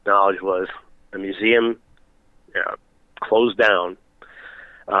basic knowledge was the museum closed down,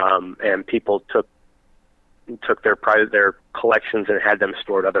 and people took their collections and had them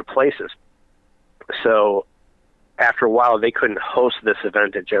stored other places. So after a while, they couldn't host this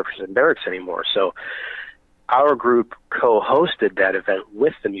event at Jefferson Barracks anymore. So our group co-hosted that event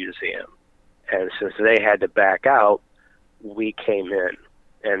with the museum. And since they had to back out, we came in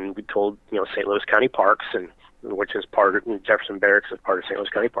and we told, St. Louis County Parks, and which is part of Jefferson Barracks is part of St. Louis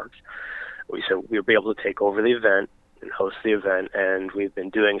County Parks. We said we'll be able to take over the event and host the event, and we've been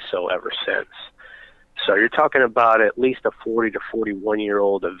doing so ever since. So you're talking about at least a 40 to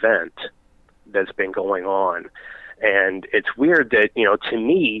 41-year-old event that's been going on. And it's weird that, to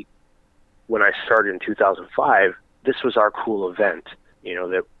me, when I started in 2005, this was our cool event,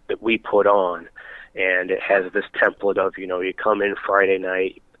 that we put on. And it has this template of, you come in Friday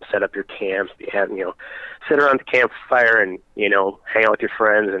night, set up your camps, you have, sit around the campfire and, hang out with your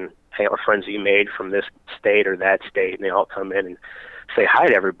friends and hang out with friends that you made from this state or that state, and they all come in and say hi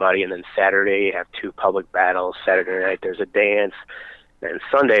to everybody. And then Saturday you have 2 public battles. Saturday night there's a dance. And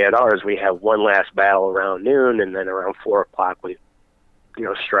Sunday at ours we have one last battle around noon, and then around 4 o'clock we,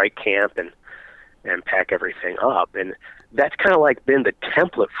 strike camp and pack everything up. And that's kind of like been the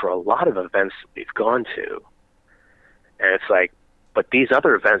template for a lot of events we've gone to. And it's like, but these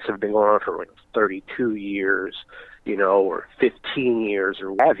other events have been going on for 32 years, or 15 years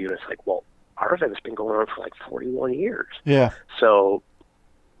or what have you. And it's like, well, our event's been going on for 41 years. Yeah. So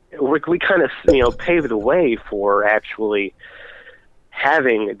we kind of, paved the way for actually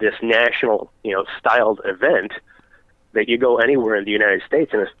having this national, styled event that you go anywhere in the United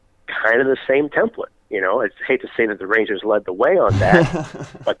States, and it's kind of the same template. I hate to say that the Rangers led the way on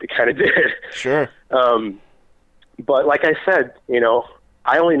that, but they kind of did. Sure. But like I said,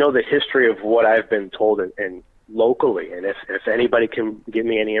 I only know the history of what I've been told and locally, and if anybody can give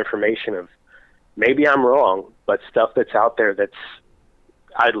me any information of, maybe I'm wrong, but stuff that's out there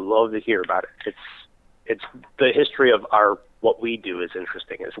I'd love to hear about it. It's the history of what we do is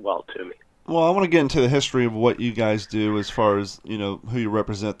interesting as well to me. Well, I want to get into the history of what you guys do as far as, who you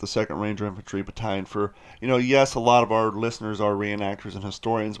represent, the 2nd Ranger Infantry Battalion. For, yes, a lot of our listeners are reenactors and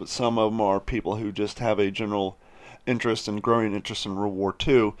historians, but some of them are people who just have a general interest and growing interest in World War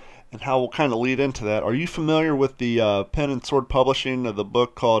II. And how we'll kind of lead into that. Are you familiar with the Pen and Sword publishing of the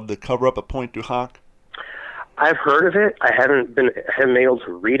book called The Cover-Up at Pointe du Hoc? I've heard of it. I haven't been able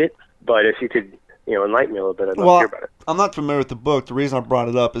to read it, but if you could enlighten me a little bit, I'd love to hear about it. I'm not familiar with the book. The reason I brought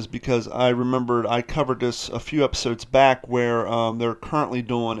it up is because I remembered I covered this a few episodes back where they're currently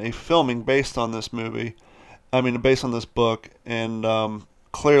doing a filming based on this movie. Based on this book, and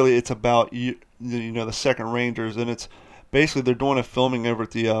clearly it's about the 2nd Rangers, and it's basically they're doing a filming over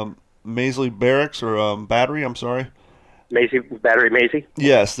at the Maisley Barracks or Battery. I'm sorry. Maisley.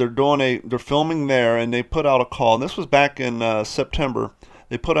 Yes, they're filming there, and they put out a call. And this was back in September.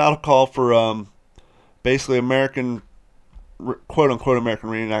 They put out a call for basically American, quote-unquote American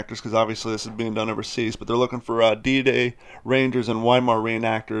reenactors, because obviously this is being done overseas, but they're looking for D-Day Rangers and Weimar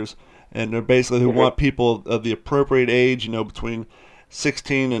reenactors, and they're basically who want people of the appropriate age, between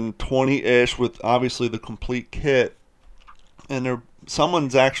 16 and 20-ish, with obviously the complete kit. And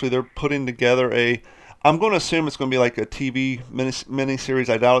they're putting together I'm going to assume it's going to be like a TV miniseries.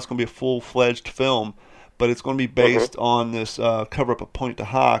 I doubt it's going to be a full-fledged film, but it's going to be based on this cover-up of Point du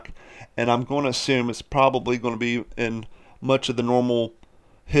Hoc, and I'm going to assume it's probably going to be in much of the normal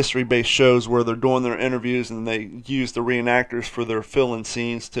history-based shows where they're doing their interviews and they use the reenactors for their fill-in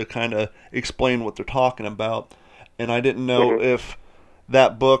scenes to kind of explain what they're talking about. And I didn't know if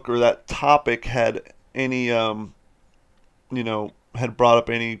that book or that topic had any, had brought up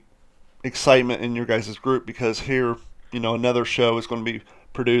any excitement in your guys' group, because here, another show is going to be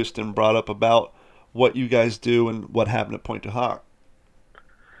produced and brought up about what you guys do and what happened at Point du Hoc.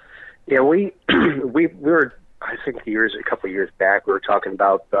 Yeah, we were, I think a couple of years back, we were talking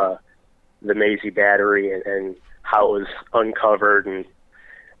about the Mazie Battery and how it was uncovered, and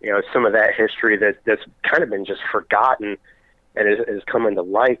some of that history that's kind of been just forgotten and is coming to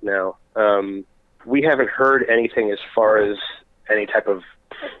light now. We haven't heard anything as far as any type of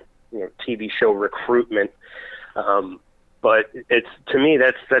TV show recruitment, but it's, to me,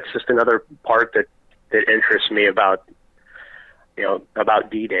 that's just another part that interests me about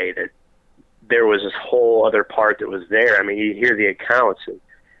D-Day, that there was this whole other part that was there. I mean, you hear the accounts and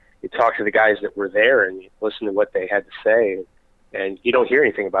you talk to the guys that were there and you listen to what they had to say, and you don't hear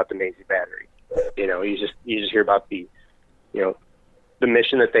anything about the Mazie Battery. You just hear about the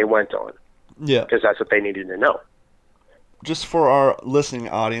mission that they went on. Yeah. Because that's what they needed to know. Just for our listening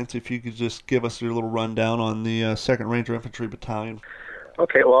audience, if you could just give us your little rundown on the 2nd Ranger Infantry Battalion.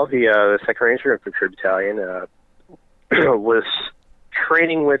 Okay, well, the 2nd Ranger Infantry Battalion was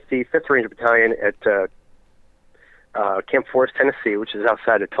training with the 5th Ranger Battalion at Camp Forest, Tennessee, which is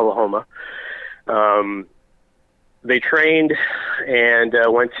outside of Tullahoma. They trained and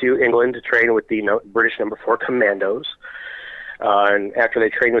went to England to train with the British No. 4 Commandos. And after they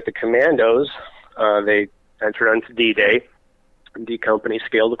trained with the Commandos, they entered onto D-Day. D Company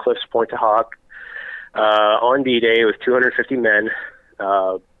scaled the cliffs of Point du Hoc. On D-Day, it was 250 men.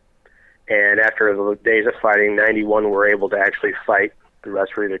 And after the days of fighting, 91 were able to actually fight. The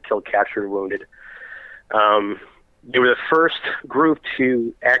rest were either killed, captured, or wounded. They were the first group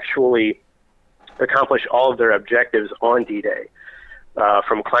to actually accomplish all of their objectives on D-Day,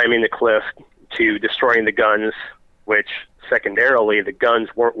 from climbing the cliff to destroying the guns, which secondarily, the guns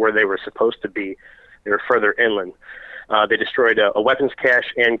weren't where they were supposed to be. They were further inland. They destroyed a weapons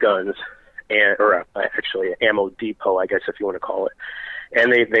cache and guns, actually an ammo depot, I guess, if you want to call it.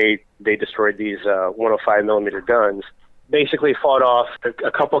 And they destroyed these 105 millimeter guns. Basically fought off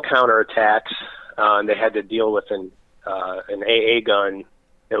a couple counterattacks. And they had to deal with an AA gun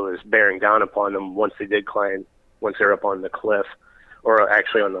that was bearing down upon them once they were up on the cliff, or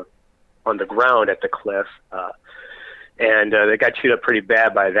actually on the ground at the cliff. And they got chewed up pretty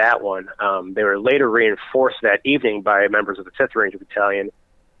bad by that one. They were later reinforced that evening by members of the 5th Ranger Battalion,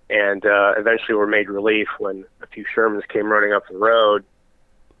 and eventually were made relief when a few Shermans came running up the road,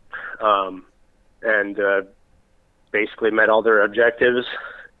 and basically met all their objectives.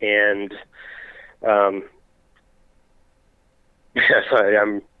 And sorry,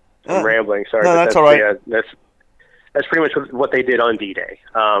 I'm rambling. Sorry, no, that's all right. Yeah, that's pretty much what they did on D-Day.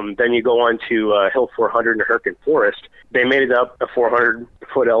 Then you go on to Hill 400 in Hurricane Forest. They made it up a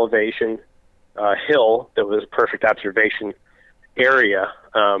 400-foot elevation hill that was a perfect observation area.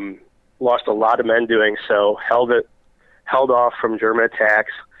 Lost a lot of men doing so, held off from German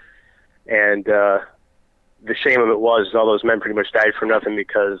attacks, and the shame of it was all those men pretty much died for nothing,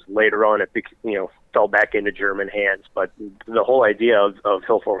 because later on it fell back into German hands. But the whole idea of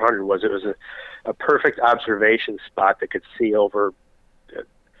Hill 400 was it was a perfect observation spot that could see over, I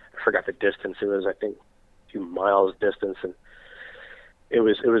forgot the distance, it was, I think, a few miles distance, and it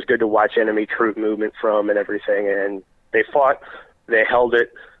was good to watch enemy troop movement from and everything. And they fought, they held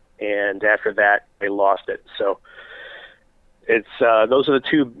it, and after that they lost it. So it's those are the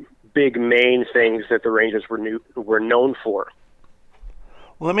two big main things that the Rangers were known for.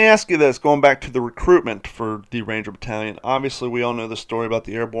 Well, let me ask you this, going back to the recruitment for the Ranger Battalion. Obviously, we all know the story about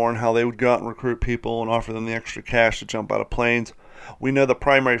the Airborne, how they would go out and recruit people and offer them the extra cash to jump out of planes. We know the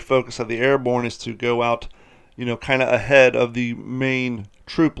primary focus of the Airborne is to go out, kind of ahead of the main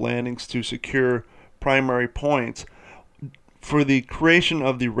troop landings to secure primary points. For the creation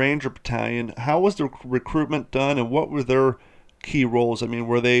of the Ranger Battalion, how was the recruitment done, and what were their key roles? I mean,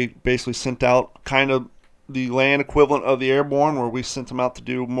 were they basically sent out kind of the land equivalent of the Airborne, where we sent them out to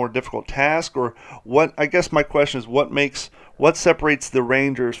do more difficult tasks, or what? I guess my question is, what separates the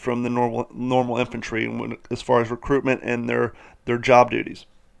Rangers from the normal infantry as far as recruitment and their job duties?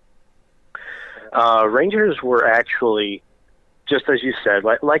 Rangers were actually, just as you said,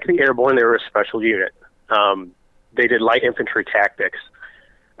 like the Airborne, they were a special unit. They did light infantry tactics.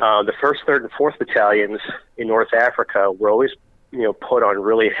 The 1st, 3rd, and 4th battalions in North Africa were always, put on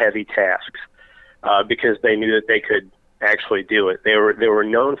really heavy tasks because they knew that they could actually do it. They were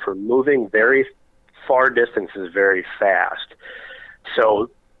known for moving very far distances very fast.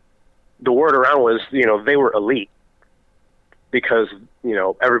 So the word around was, they were elite because,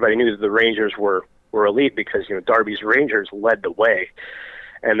 everybody knew that the Rangers were elite because, Darby's Rangers led the way.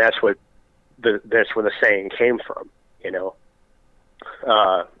 And that's where the saying came from,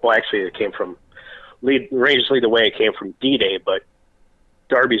 Well, actually, it came from Rangers lead the way. It came from D-Day, but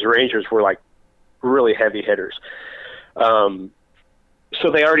Darby's Rangers were like really heavy hitters. So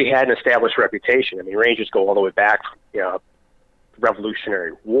they already had an established reputation. I mean, Rangers go all the way back from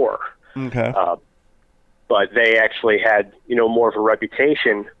Revolutionary War. Okay. But they actually had, more of a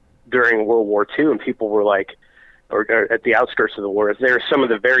reputation during World War II, and people were like, or at the outskirts of the war, they were some of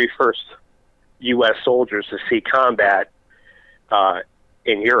the very first U.S. soldiers to see combat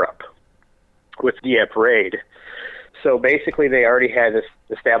in Europe with Dieppe Raid. So basically they already had this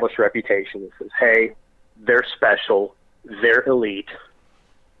established reputation that says, hey, they're special, they're elite,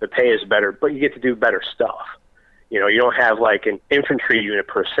 the pay is better, but you get to do better stuff. You don't have like an infantry unit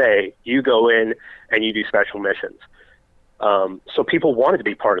per se. You go in and you do special missions. So people wanted to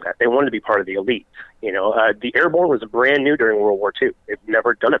be part of that. They wanted to be part of the elite. The Airborne was brand new during World War II. They've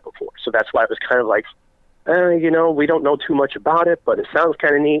never done it before. So that's why it was kind of like, we don't know too much about it, but it sounds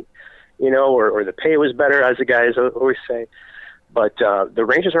kind of neat, or the pay was better, as the guys always say. But the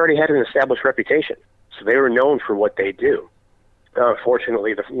Rangers already had an established reputation, so they were known for what they do.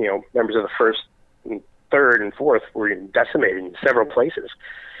 Fortunately, the members of the 1st, 3rd, and 4th were decimated in several places,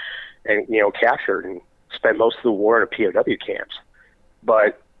 and captured and spent most of the war in POW camps.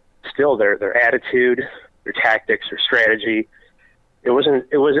 But still, their attitude, their tactics, their strategy, it was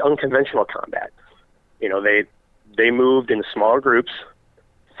unconventional combat. They moved in smaller groups,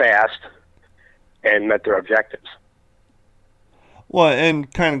 fast, and met their objectives. Well, and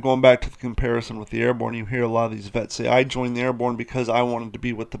kind of going back to the comparison with the Airborne, you hear a lot of these vets say, I joined the Airborne because I wanted to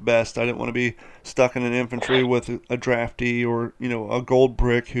be with the best. I didn't want to be stuck in an infantry with a draftee or, a gold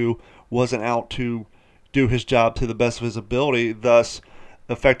brick who wasn't out to do his job to the best of his ability, thus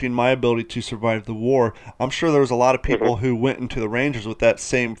affecting my ability to survive the war. I'm sure there was a lot of people who went into the Rangers with that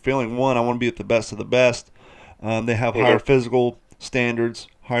same feeling. One, I want to be at the best of the best. They have higher physical standards,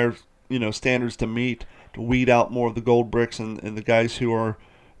 higher standards to meet, to weed out more of the gold bricks and the guys who are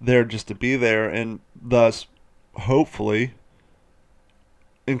there just to be there, and thus, hopefully,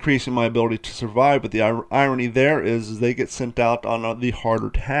 increasing my ability to survive. But the irony there is they get sent out on the harder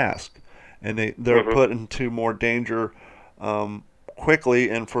task, and they're put into more danger quickly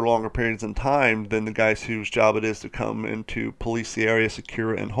and for longer periods in time than the guys whose job it is to come in to police the area,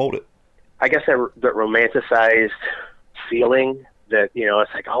 secure it, and hold it. I guess that romanticized feeling that,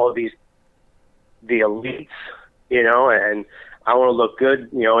 it's like all of the elites, and I want to look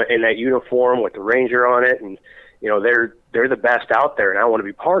good, in that uniform with the Ranger on it, and, they're the best out there, and I want to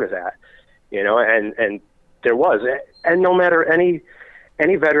be part of that, and there was. And no matter any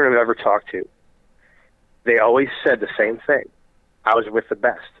veteran I've ever talked to, they always said the same thing. I was with the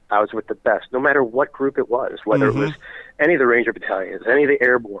best. I was with the best, no matter what group it was, whether it was any of the Ranger battalions, any of the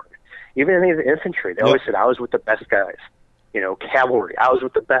Airborne, even any of the infantry. They always said, I was with the best guys. Cavalry, I was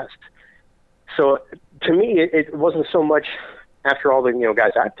with the best. So to me, it wasn't so much, after all the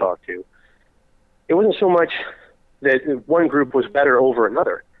guys I've talked to, it wasn't so much that one group was better over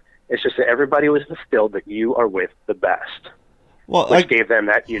another. It's just that everybody was instilled that you are with the best, which gave them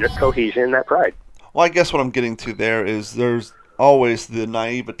that unit cohesion, that pride. Well, I guess what I'm getting to there is there's always the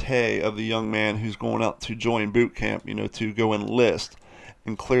naivete of the young man who's going out to join boot camp, to go enlist,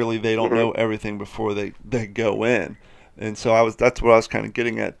 and clearly they don't know everything before they go in. And so that's what I was kind of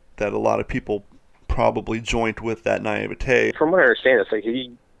getting at, that a lot of people probably joined with that naivete. From what I understand, it's like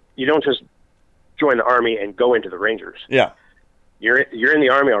you don't just join the Army and go into the Rangers. Yeah. You're in the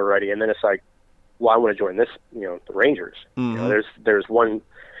Army already, and then it's like, well, I want to join this, the Rangers. There's one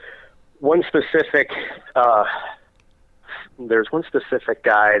specific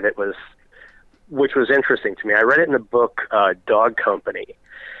guy which was interesting to me. I read it in the book Dog Company.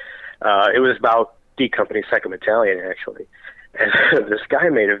 It was about D Company 2nd Battalion, actually. And this guy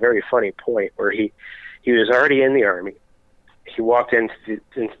made a very funny point where he was already in the Army. He walked into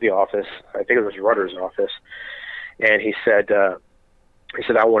the office. I think it was Rudder's office, and he said, I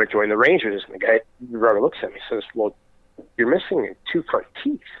want to join the Rangers. And the guy, Rudder, looks at me and says, well, you're missing 2 front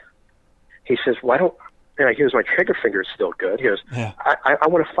teeth. He says, why don't? And he goes, my trigger finger's still good. He goes, yeah. I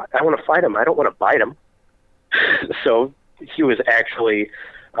want to fight. I want to fight him. I don't want to bite him. So he was actually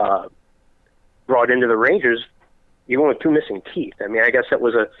brought into the Rangers even with 2 missing teeth. I mean, I guess that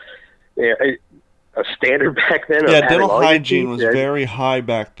was a standard back then. Yeah, of having dental all your hygiene teeth. was very high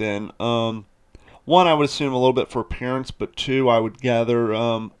back then. One, I would assume a little bit for appearance, but two, I would gather,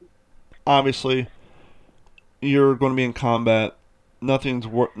 obviously, you're going to be in combat. Nothing's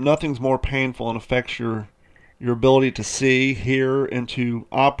more painful and affects your ability to see, hear, and to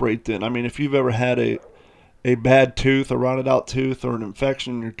operate then. I mean, if you've ever had a bad tooth, a rotted out tooth, or an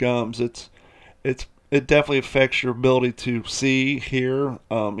infection in your gums, it definitely affects your ability to see, hear,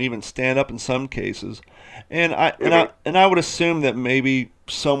 even stand up in some cases. And I would assume that maybe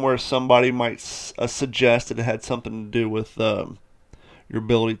somewhere somebody might suggest that it had something to do with your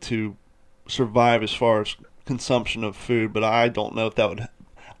ability to survive as far as consumption of food. But I don't know if that would.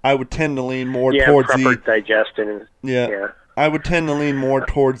 I would tend to lean more towards proper digestion. Yeah, I would tend to lean more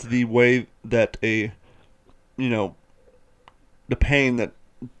towards the way that the pain that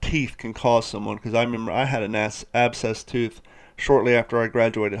teeth can cause someone, because I remember I had an abscessed tooth shortly after I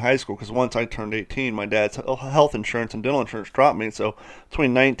graduated high school, because once I turned 18, my dad's health insurance and dental insurance dropped me, so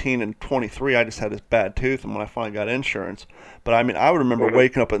between 19 and 23, I just had this bad tooth, and when I finally got insurance, but I mean, I would remember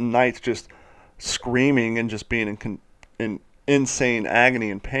waking up at nights just screaming and just being in insane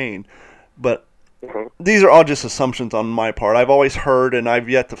agony and pain, but these are all just assumptions on my part. I've always heard, and I've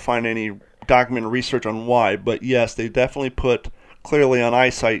yet to find any documented research on why, but yes, they definitely put clearly on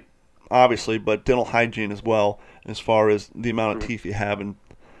eyesight, obviously, but dental hygiene as well, as far as the amount of teeth you have,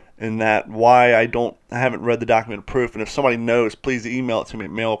 and that why I haven't read the documented proof. And if somebody knows, please email it to me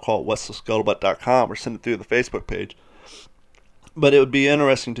at mailcall@westscuttlebutt.com or send it through the Facebook page. But it would be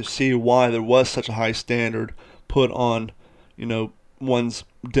interesting to see why there was such a high standard put on, one's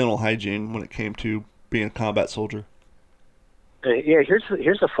dental hygiene when it came to being a combat soldier. Yeah, here's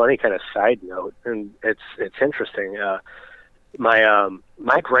a funny kind of side note, and it's interesting.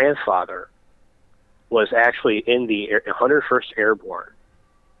 My grandfather was actually in the 101st Airborne,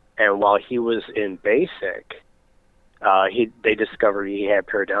 and while he was in basic, they discovered he had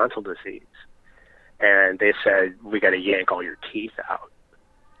periodontal disease, and they said, we got to yank all your teeth out.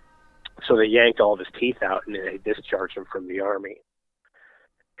 So they yanked all of his teeth out, and they discharged him from the Army.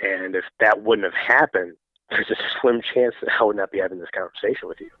 And if that wouldn't have happened, there's a slim chance that I would not be having this conversation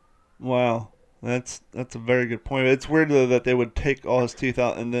with you. Wow, that's a very good point. It's weird though that they would take all his teeth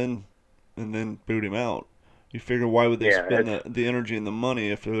out and then boot him out. You figure, why would they spend the energy and the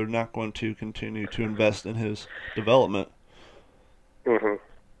money if they're not going to continue to invest in his development? Mm-hmm.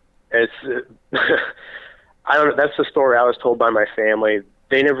 It's I don't know. That's the story I was told by my family.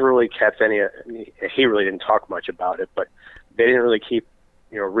 They never really kept any. He really didn't talk much about it, but they didn't really keep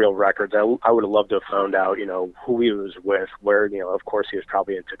real records. I would have loved to have found out, who he was with, where, of course he was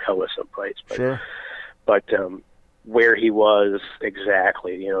probably in Toccoa someplace, but, sure. But where he was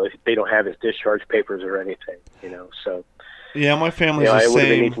exactly, they don't have his discharge papers or anything, so. Yeah, my family's the I would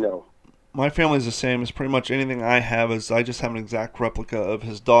same. need to know. My family's the same. As pretty much anything I have is I just have an exact replica of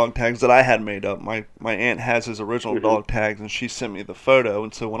his dog tags that I had made up. My aunt has his original dog tags, and she sent me the photo,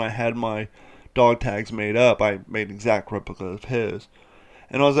 and so when I had my dog tags made up, I made an exact replica of his.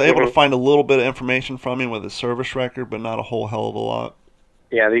 And I was able to find a little bit of information from him with his service record, but not a whole hell of a lot.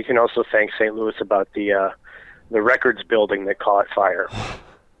 Yeah, you can also thank St. Louis about the records building that caught fire.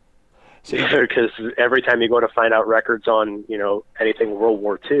 Because every time you go to find out records on, anything World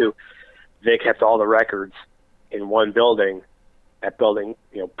War II, they kept all the records in one building. That building,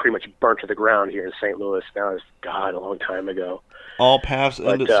 pretty much burnt to the ground here in St. Louis. Now it's, a long time ago. All paths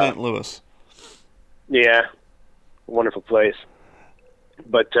end at St. Louis. Yeah, wonderful place.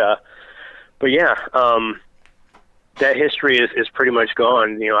 But yeah, that history is pretty much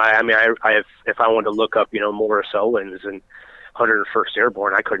gone. I have, if I wanted to look up, Morris Owens and 101st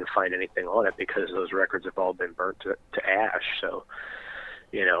Airborne, I couldn't find anything on it because those records have all been burnt to ash. So,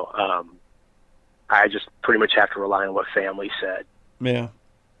 I just pretty much have to rely on what family said. Yeah.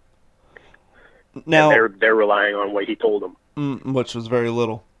 Now and they're relying on what he told them, which was very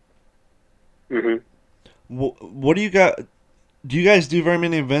little. Mm-hmm. What do you got? Do you guys do very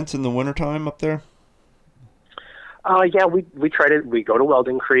many events in the wintertime up there? Yeah, we try to. We go to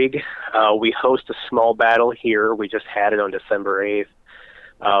Weldon Creek. We host a small battle here. We just had it on December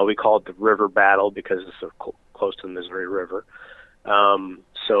 8th. We call it the River Battle because it's so close to the Missouri River. What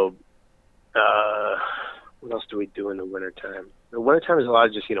else do we do in the wintertime? The wintertime is a lot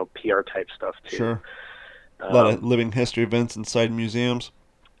of just, PR type stuff too. Sure. A lot of living history events inside museums.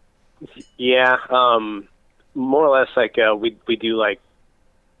 Yeah. More or less like we do like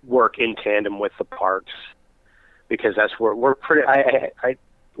work in tandem with the parks because that's where we're pretty.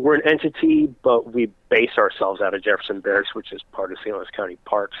 We're an entity, but we base ourselves out of Jefferson Barracks, which is part of St. Louis County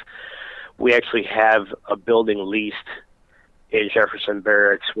Parks. we actually have a building leased in Jefferson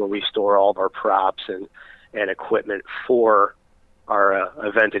Barracks where we store all of our props and equipment for our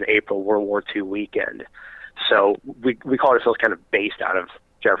event in April, World War II weekend. So we call ourselves kind of based out of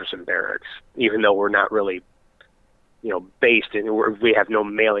Jefferson Barracks, even though we're not really, based in. We have no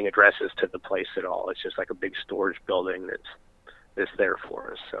mailing addresses to the place at all. It's just like a big storage building that's there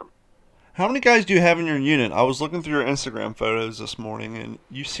for us. So. How many guys do you have in your unit? I was looking through your Instagram photos this morning, and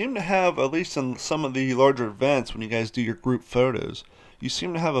you seem to have, at least in some of the larger events when you guys do your group photos, you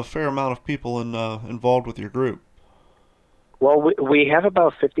seem to have a fair amount of people involved with your group. Well, we have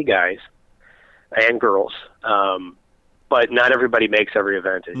about 50 guys and girls, but not everybody makes every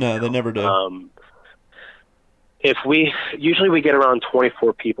event. No, they never do. Usually we get around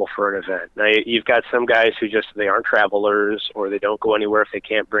 24 people for an event. Now you've got some guys who they aren't travelers, or they don't go anywhere if they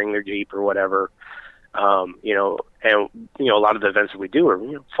can't bring their Jeep or whatever. And a lot of the events that we do are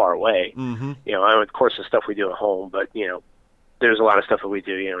far away. Mm-hmm. Of course the stuff we do at home, but there's a lot of stuff that we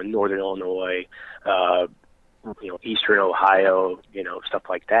do in northern Illinois, eastern Ohio, stuff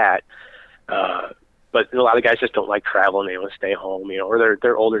like that. But a lot of guys just don't like traveling. They want to stay home, or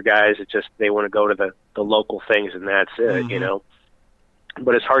they're older guys that they want to go to the local things, and that's it, Mm-hmm.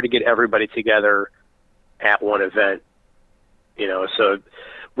 But it's hard to get everybody together at one event, So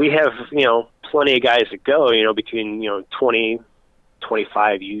we have, plenty of guys that go, between, 20,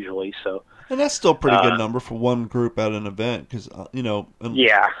 25 usually. So. And that's still a pretty good number for one group at an event, because,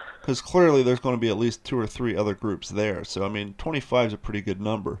 yeah. Because clearly there's going to be at least 2 or 3 other groups there. So, 25 is a pretty good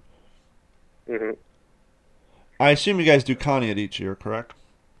number. Mm-hmm. I assume you guys do Conneaut each year, correct?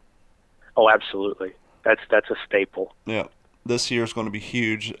 Oh, absolutely. That's a staple. Yeah. This year is going to be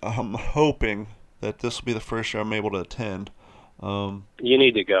huge. I'm hoping that this will be the first year I'm able to attend. You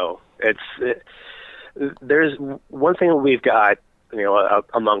need to go. There's one thing that we've got,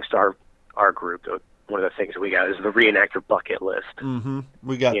 amongst our group. One of the things that we got is the reenactor bucket list. Mm-hmm.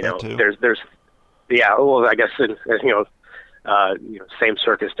 We got that too. There's, yeah. Well, I guess same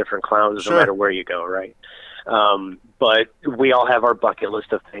circus, different clowns, Sure. No matter where you go, right? But we all have our bucket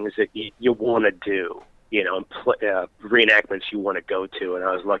list of things that you want to do, and reenactments you want to go to. And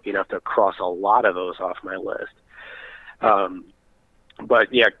I was lucky enough to cross a lot of those off my list.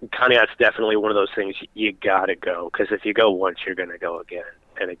 But yeah, Conneaut's definitely one of those things you got to go, because if you go once, you're going to go again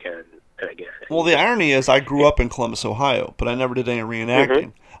and again and again. Well, the irony is I grew up in Columbus, Ohio, but I never did any reenacting.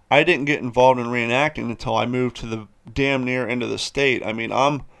 Mm-hmm. I didn't get involved in reenacting until I moved to the damn near end of the state.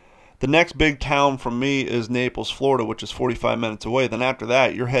 The next big town from me is Naples, Florida, which is 45 minutes away. Then after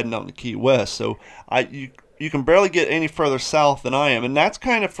that, you're heading out to Key West. So you can barely get any further south than I am. And that's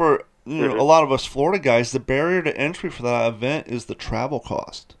kind of for Mm-hmm. a lot of us Florida guys, the barrier to entry for that event is the travel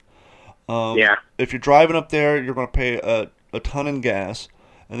cost. Yeah. If you're driving up there, you're going to pay a ton in gas.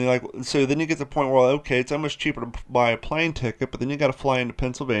 And so then you get to the point where, okay, it's almost cheaper to buy a plane ticket, but then you got to fly into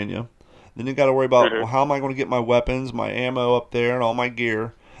Pennsylvania. Then you got to worry about, Mm-hmm. well, how am I going to get my weapons, my ammo up there, and all my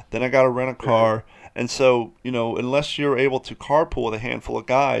gear? Then I got to rent a car. Mm-hmm. And so, unless you're able to carpool with a handful of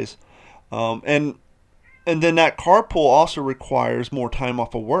guys, and then that carpool also requires more time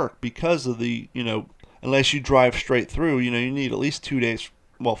off of work because of the, unless you drive straight through, you need at least 2 days,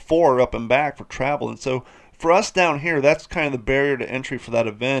 4 up and back for travel. And so for us down here, that's kind of the barrier to entry for that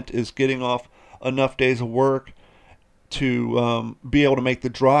event, is getting off enough days of work to be able to make the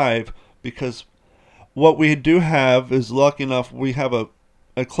drive, because what we do have is, lucky enough, we have a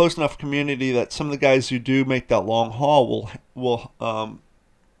close enough community that some of the guys who do make that long haul will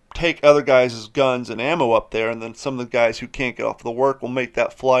take other guys' guns and ammo up there, and then some of the guys who can't get off the work will make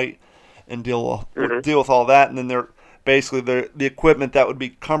that flight and deal with all that, and then the equipment that would be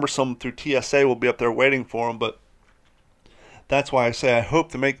cumbersome through TSA will be up there waiting for them. But that's why I say I hope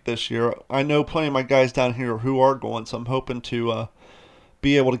to make it this year. I know plenty of my guys down here who are going, so I'm hoping to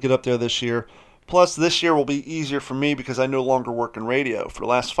be able to get up there this year. Plus, this year will be easier for me because I no longer work in radio. For the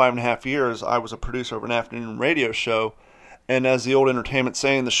last 5.5 years, I was a producer of an afternoon radio show. And as the old entertainment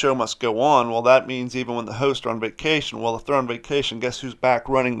saying, the show must go on. Well, that means even when the hosts are on vacation. Well, if they're on vacation, guess who's back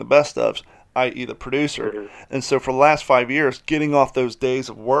running the best ofs, i.e. the producer. Mm-hmm. And so for the last 5 years, getting off those days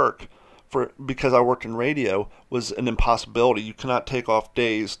of work because I worked in radio was an impossibility. You cannot take off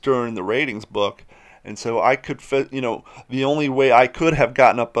days during the ratings book. And so I could fit, the only way I could have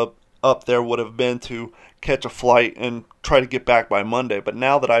gotten up there would have been to catch a flight and try to get back by Monday. But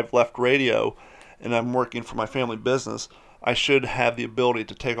now that I've left radio and I'm working for my family business, I should have the ability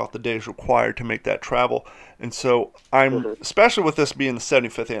to take off the days required to make that travel. And so especially with this being the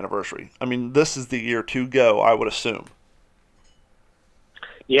 75th anniversary, this is the year to go, I would assume.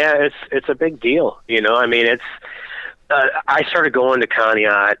 Yeah, it's a big deal. It's I started going to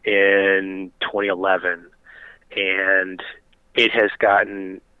Conneaut in 2011, and it has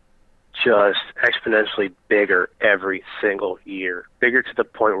gotten just exponentially bigger every single year, bigger to the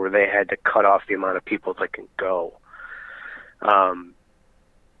point where they had to cut off the amount of people that can go.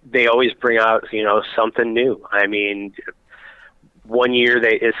 They always bring out, something new. I mean, one year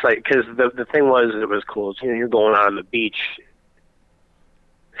it's like, because the thing was, it was cool. You're going out on the beach.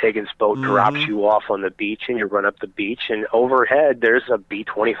 Higgins' boat drops you off on the beach, and you run up the beach, and overhead there's a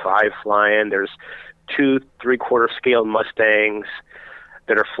B-25 flying. There's 2 3/4 scale Mustangs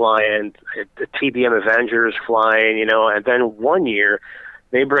that are flying, the TBM Avengers flying, and then one year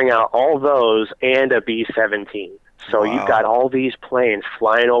they bring out all those and a B-17. So Wow. You've got all these planes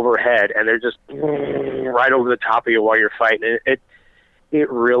flying overhead, and they're just right over the top of you while you're fighting. It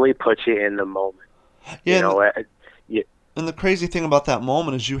really puts you in the moment. Yeah. And the crazy thing about that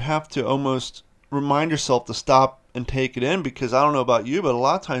moment is you have to almost remind yourself to stop and take it in, because I don't know about you, but a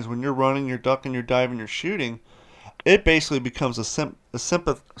lot of times when you're running, you're ducking, you're diving, you're shooting, it basically becomes a symphony.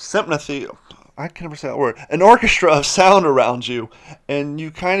 I can never say that word. An orchestra of sound around you, and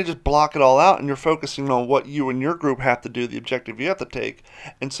you kind of just block it all out, and you're focusing on what you and your group have to do, the objective you have to take,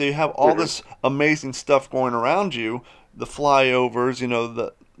 and so you have all this amazing stuff going around you, the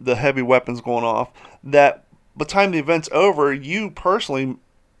flyovers, the heavy weapons going off, that by the time the event's over, you personally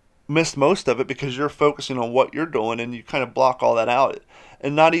missed most of it because you're focusing on what you're doing, and you kind of block all that out,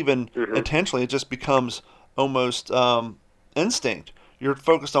 and not even intentionally. It just becomes almost instinct. You're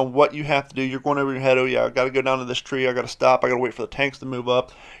focused on what you have to do. You're going over your head. Oh yeah, I got to go down to this tree. I got to stop. I got to wait for the tanks to move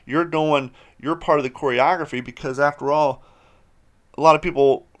up. You're part of the choreography, because after all, a lot of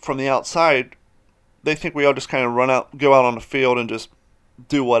people from the outside, they think we all just kind of go out on the field and just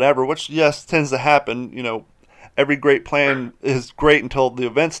do whatever, which yes, tends to happen. Every great plan is great until the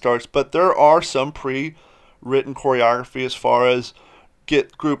event starts, but there are some pre-written choreography as far as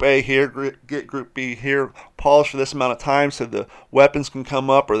get Group A here, get Group B here, pause for this amount of time so the weapons can come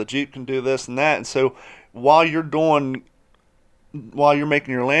up or the Jeep can do this and that. And so while you're making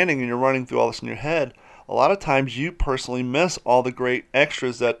your landing and you're running through all this in your head, a lot of times you personally miss all the great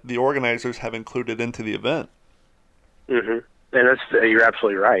extras that the organizers have included into the event. Mm-hmm. And you're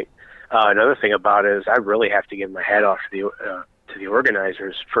absolutely right. Another thing about it is I really have to give my hat off to the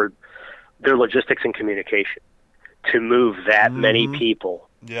organizers for their logistics and communication to move that many people.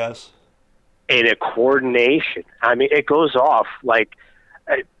 Yes. In a coordination. I mean, it goes off like,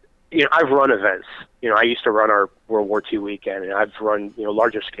 I've run events. I used to run our World War II weekend, and I've run,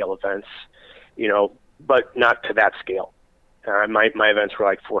 larger scale events, but not to that scale. My events were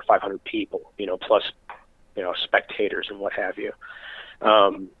like 400 or 500 people, plus, spectators and what have you.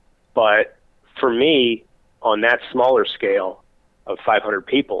 But for me, on that smaller scale of 500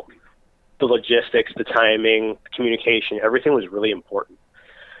 people, the logistics, the timing, the communication, everything was really important.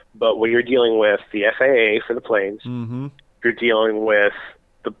 But when you're dealing with the FAA for the planes, you're dealing with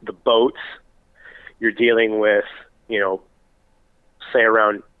the boats, you're dealing with, say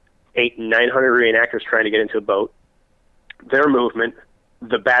around 800-900 reenactors trying to get into a boat, their movement,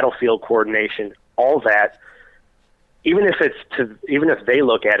 the battlefield coordination, all that. Even if they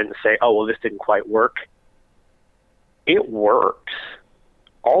look at it and say, "Oh, well, this didn't quite work," it works.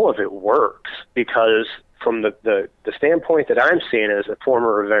 All of it works, because from the standpoint that I'm seeing as a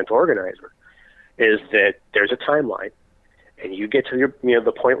former event organizer, is that there's a timeline, and you get to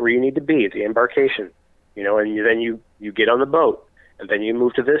the point where you need to be, the embarkation, and then you get on the boat, and then you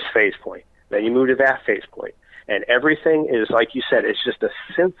move to this phase point, then you move to that phase point, and everything is, like you said, it's just a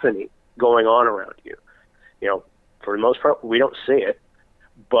symphony going on around you. For the most part, we don't see it,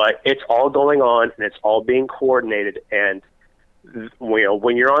 but it's all going on, and it's all being coordinated. And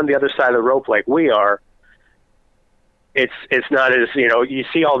when you're on the other side of the rope like we are, it's not as you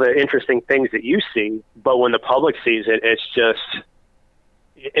see all the interesting things that you see, but when the public sees it, it's just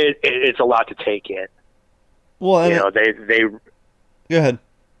it's a lot to take in. Well, they go ahead.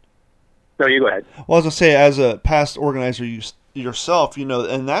 No, you go ahead. Well, I was gonna say, as a past organizer yourself,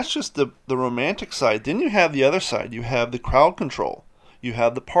 and that's just the romantic side. Then you have the other side. You have the crowd control. You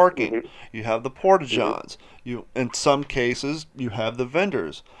have the parking. You have the porta-johns. You, in some cases, you have the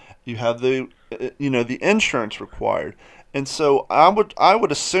vendors. You have the insurance required. And so I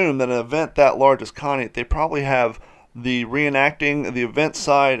would assume that an event that large as Conneaut, they probably have the reenacting, the event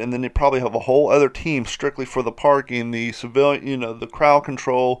side, and then they probably have a whole other team strictly for the parking, the civilian, the crowd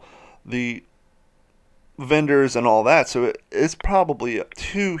control, the vendors and all that. So it's probably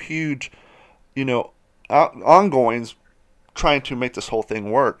two huge, ongoings trying to make this whole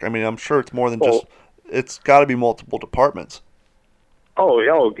thing work. I mean, I'm sure it's more than just, it's got to be multiple departments.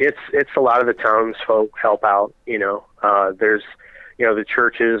 It's a lot of the townsfolk help out. There's, the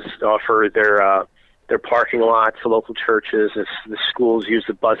churches offer their parking lots. The local churches, the schools use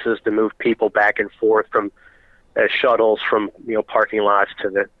the buses to move people back and forth from shuttles from parking lots to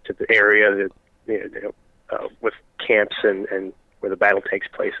the area that, with camps and where the battle takes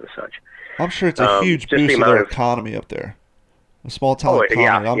place and such. I'm sure it's a huge boost to their economy up there. A small town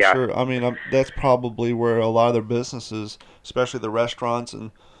economy. I'm sure. I mean, that's probably where a lot of their businesses, especially the restaurants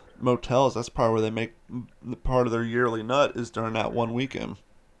and motels, that's probably where they make part of their yearly nut is during that one weekend.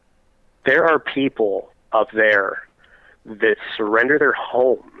 There are people up there that surrender their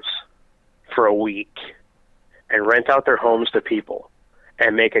homes for a week and rent out their homes to people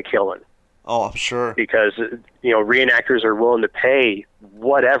and make a killing. Oh, I'm sure. Because, reenactors are willing to pay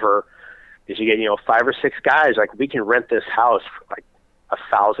whatever. Because you get, 5 or 6 guys, like, we can rent this house for like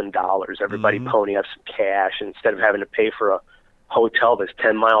 $1,000. Everybody pony up some cash. And instead of having to pay for a hotel that's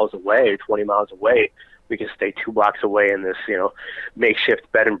 10 miles away or 20 miles away, we can stay 2 blocks away in this,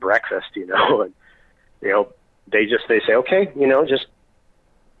 makeshift bed and breakfast, And, they say, okay, just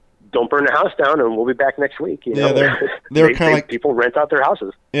don't burn the house down and we'll be back next week. Yeah, they're kind of like people rent out their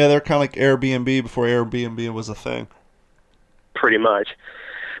houses. Yeah, they're kind of like Airbnb before Airbnb was a thing. Pretty much.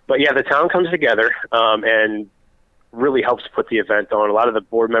 But yeah, the town comes together and really helps put the event on. A lot of the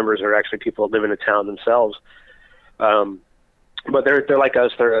board members are actually people that live in the town themselves. But they're like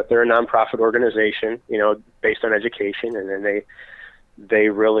us. They're a nonprofit organization, based on education, and then they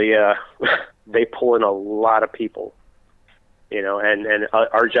really they pull in a lot of people, And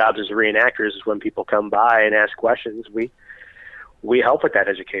our jobs as reenactors is when people come by and ask questions, we help with that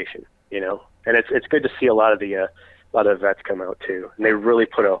education, And it's good to see a lot of the vets come out too, and they really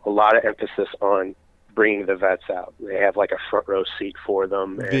put a lot of emphasis on bringing the vets out. They have like a front row seat for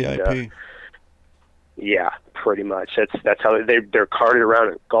them. VIP. Yeah, pretty much. That's how they're carted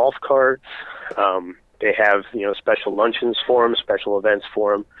around in golf carts. They have special luncheons for them, special events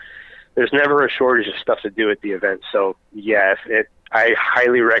for them. There's never a shortage of stuff to do at the event. So yeah, I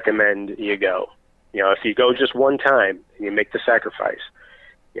highly recommend you go. If you go just one time and you make the sacrifice,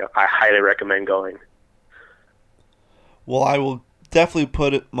 I highly recommend going. Well, I will definitely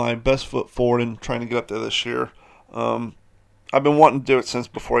put my best foot forward in trying to get up there this year. I've been wanting to do it since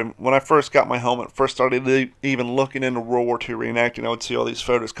before. When I first got my helmet, first started even looking into World War II reenacting, I would see all these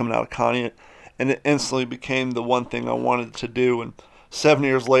photos coming out of Connie, and it instantly became the one thing I wanted to do. And 7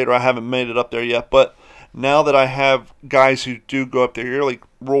 years later, I haven't made it up there yet. But now that I have guys who do go up there yearly,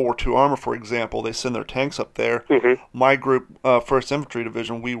 World War II Armor, for example, they send their tanks up there. Mm-hmm. My group, 1st Infantry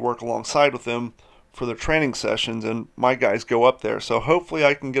Division, we work alongside with them for their training sessions, and my guys go up there. So hopefully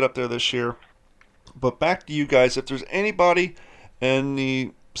I can get up there this year. But back to you guys, if there's anybody in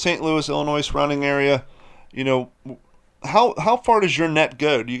the St. Louis, Illinois surrounding area, how far does your net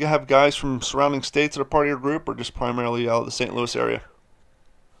go? Do you have guys from surrounding states that are part of your group, or just primarily out of the St. Louis area?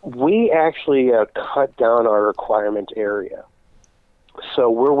 We actually cut down our requirement area. So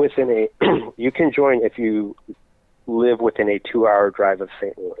we're within you can join if you live within a 2-hour drive of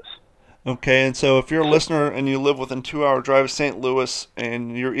St. Louis. Okay, and so if you're a listener and you live within 2-hour drive of St. Louis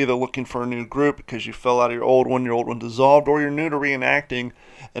and you're either looking for a new group because you fell out of your old one dissolved, or you're new to reenacting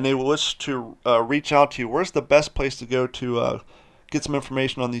and they wish to reach out to you, where's the best place to go to get some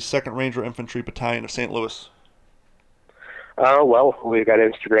information on the 2nd Ranger Infantry Battalion of St. Louis? Well, we've got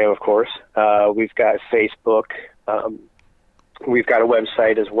Instagram, of course. We've got Facebook. We've got a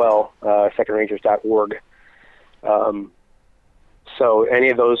website as well, secondrangers.org. So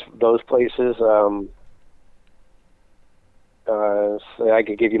any of those places, so I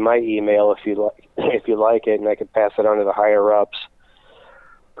could give you my email if you like it, and I could pass it on to the higher ups.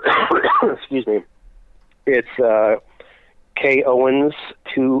 Excuse me. It's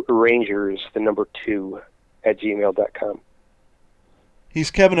KOwens2Rangers, the number 2 @gmail.com. He's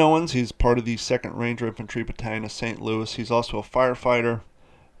Kevin Owens. He's part of the 2nd Ranger Infantry Battalion of St. Louis. He's also a firefighter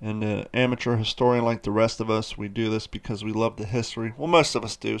and an amateur historian like the rest of us. We do this because we love the history. Well, most of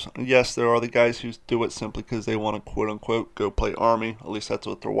us do. Yes, there are the guys who do it simply because they want to, quote-unquote, go play Army. At least that's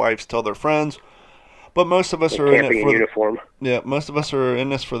what their wives tell their friends. But most of us are in it for uniform. Yeah, most of us are in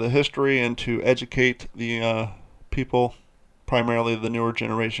this for the history and to educate the people, primarily the newer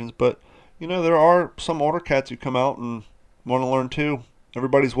generations. But, there are some older cats who come out and want to learn too.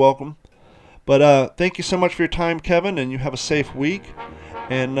 Everybody's welcome. But thank you so much for your time, Kevin, and you have a safe week.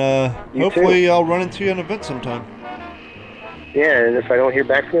 And hopefully I'll run into you at an event sometime. Yeah, and if I don't hear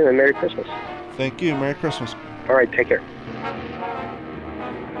back from you, then Merry Christmas. Thank you. Merry Christmas. All right, take care.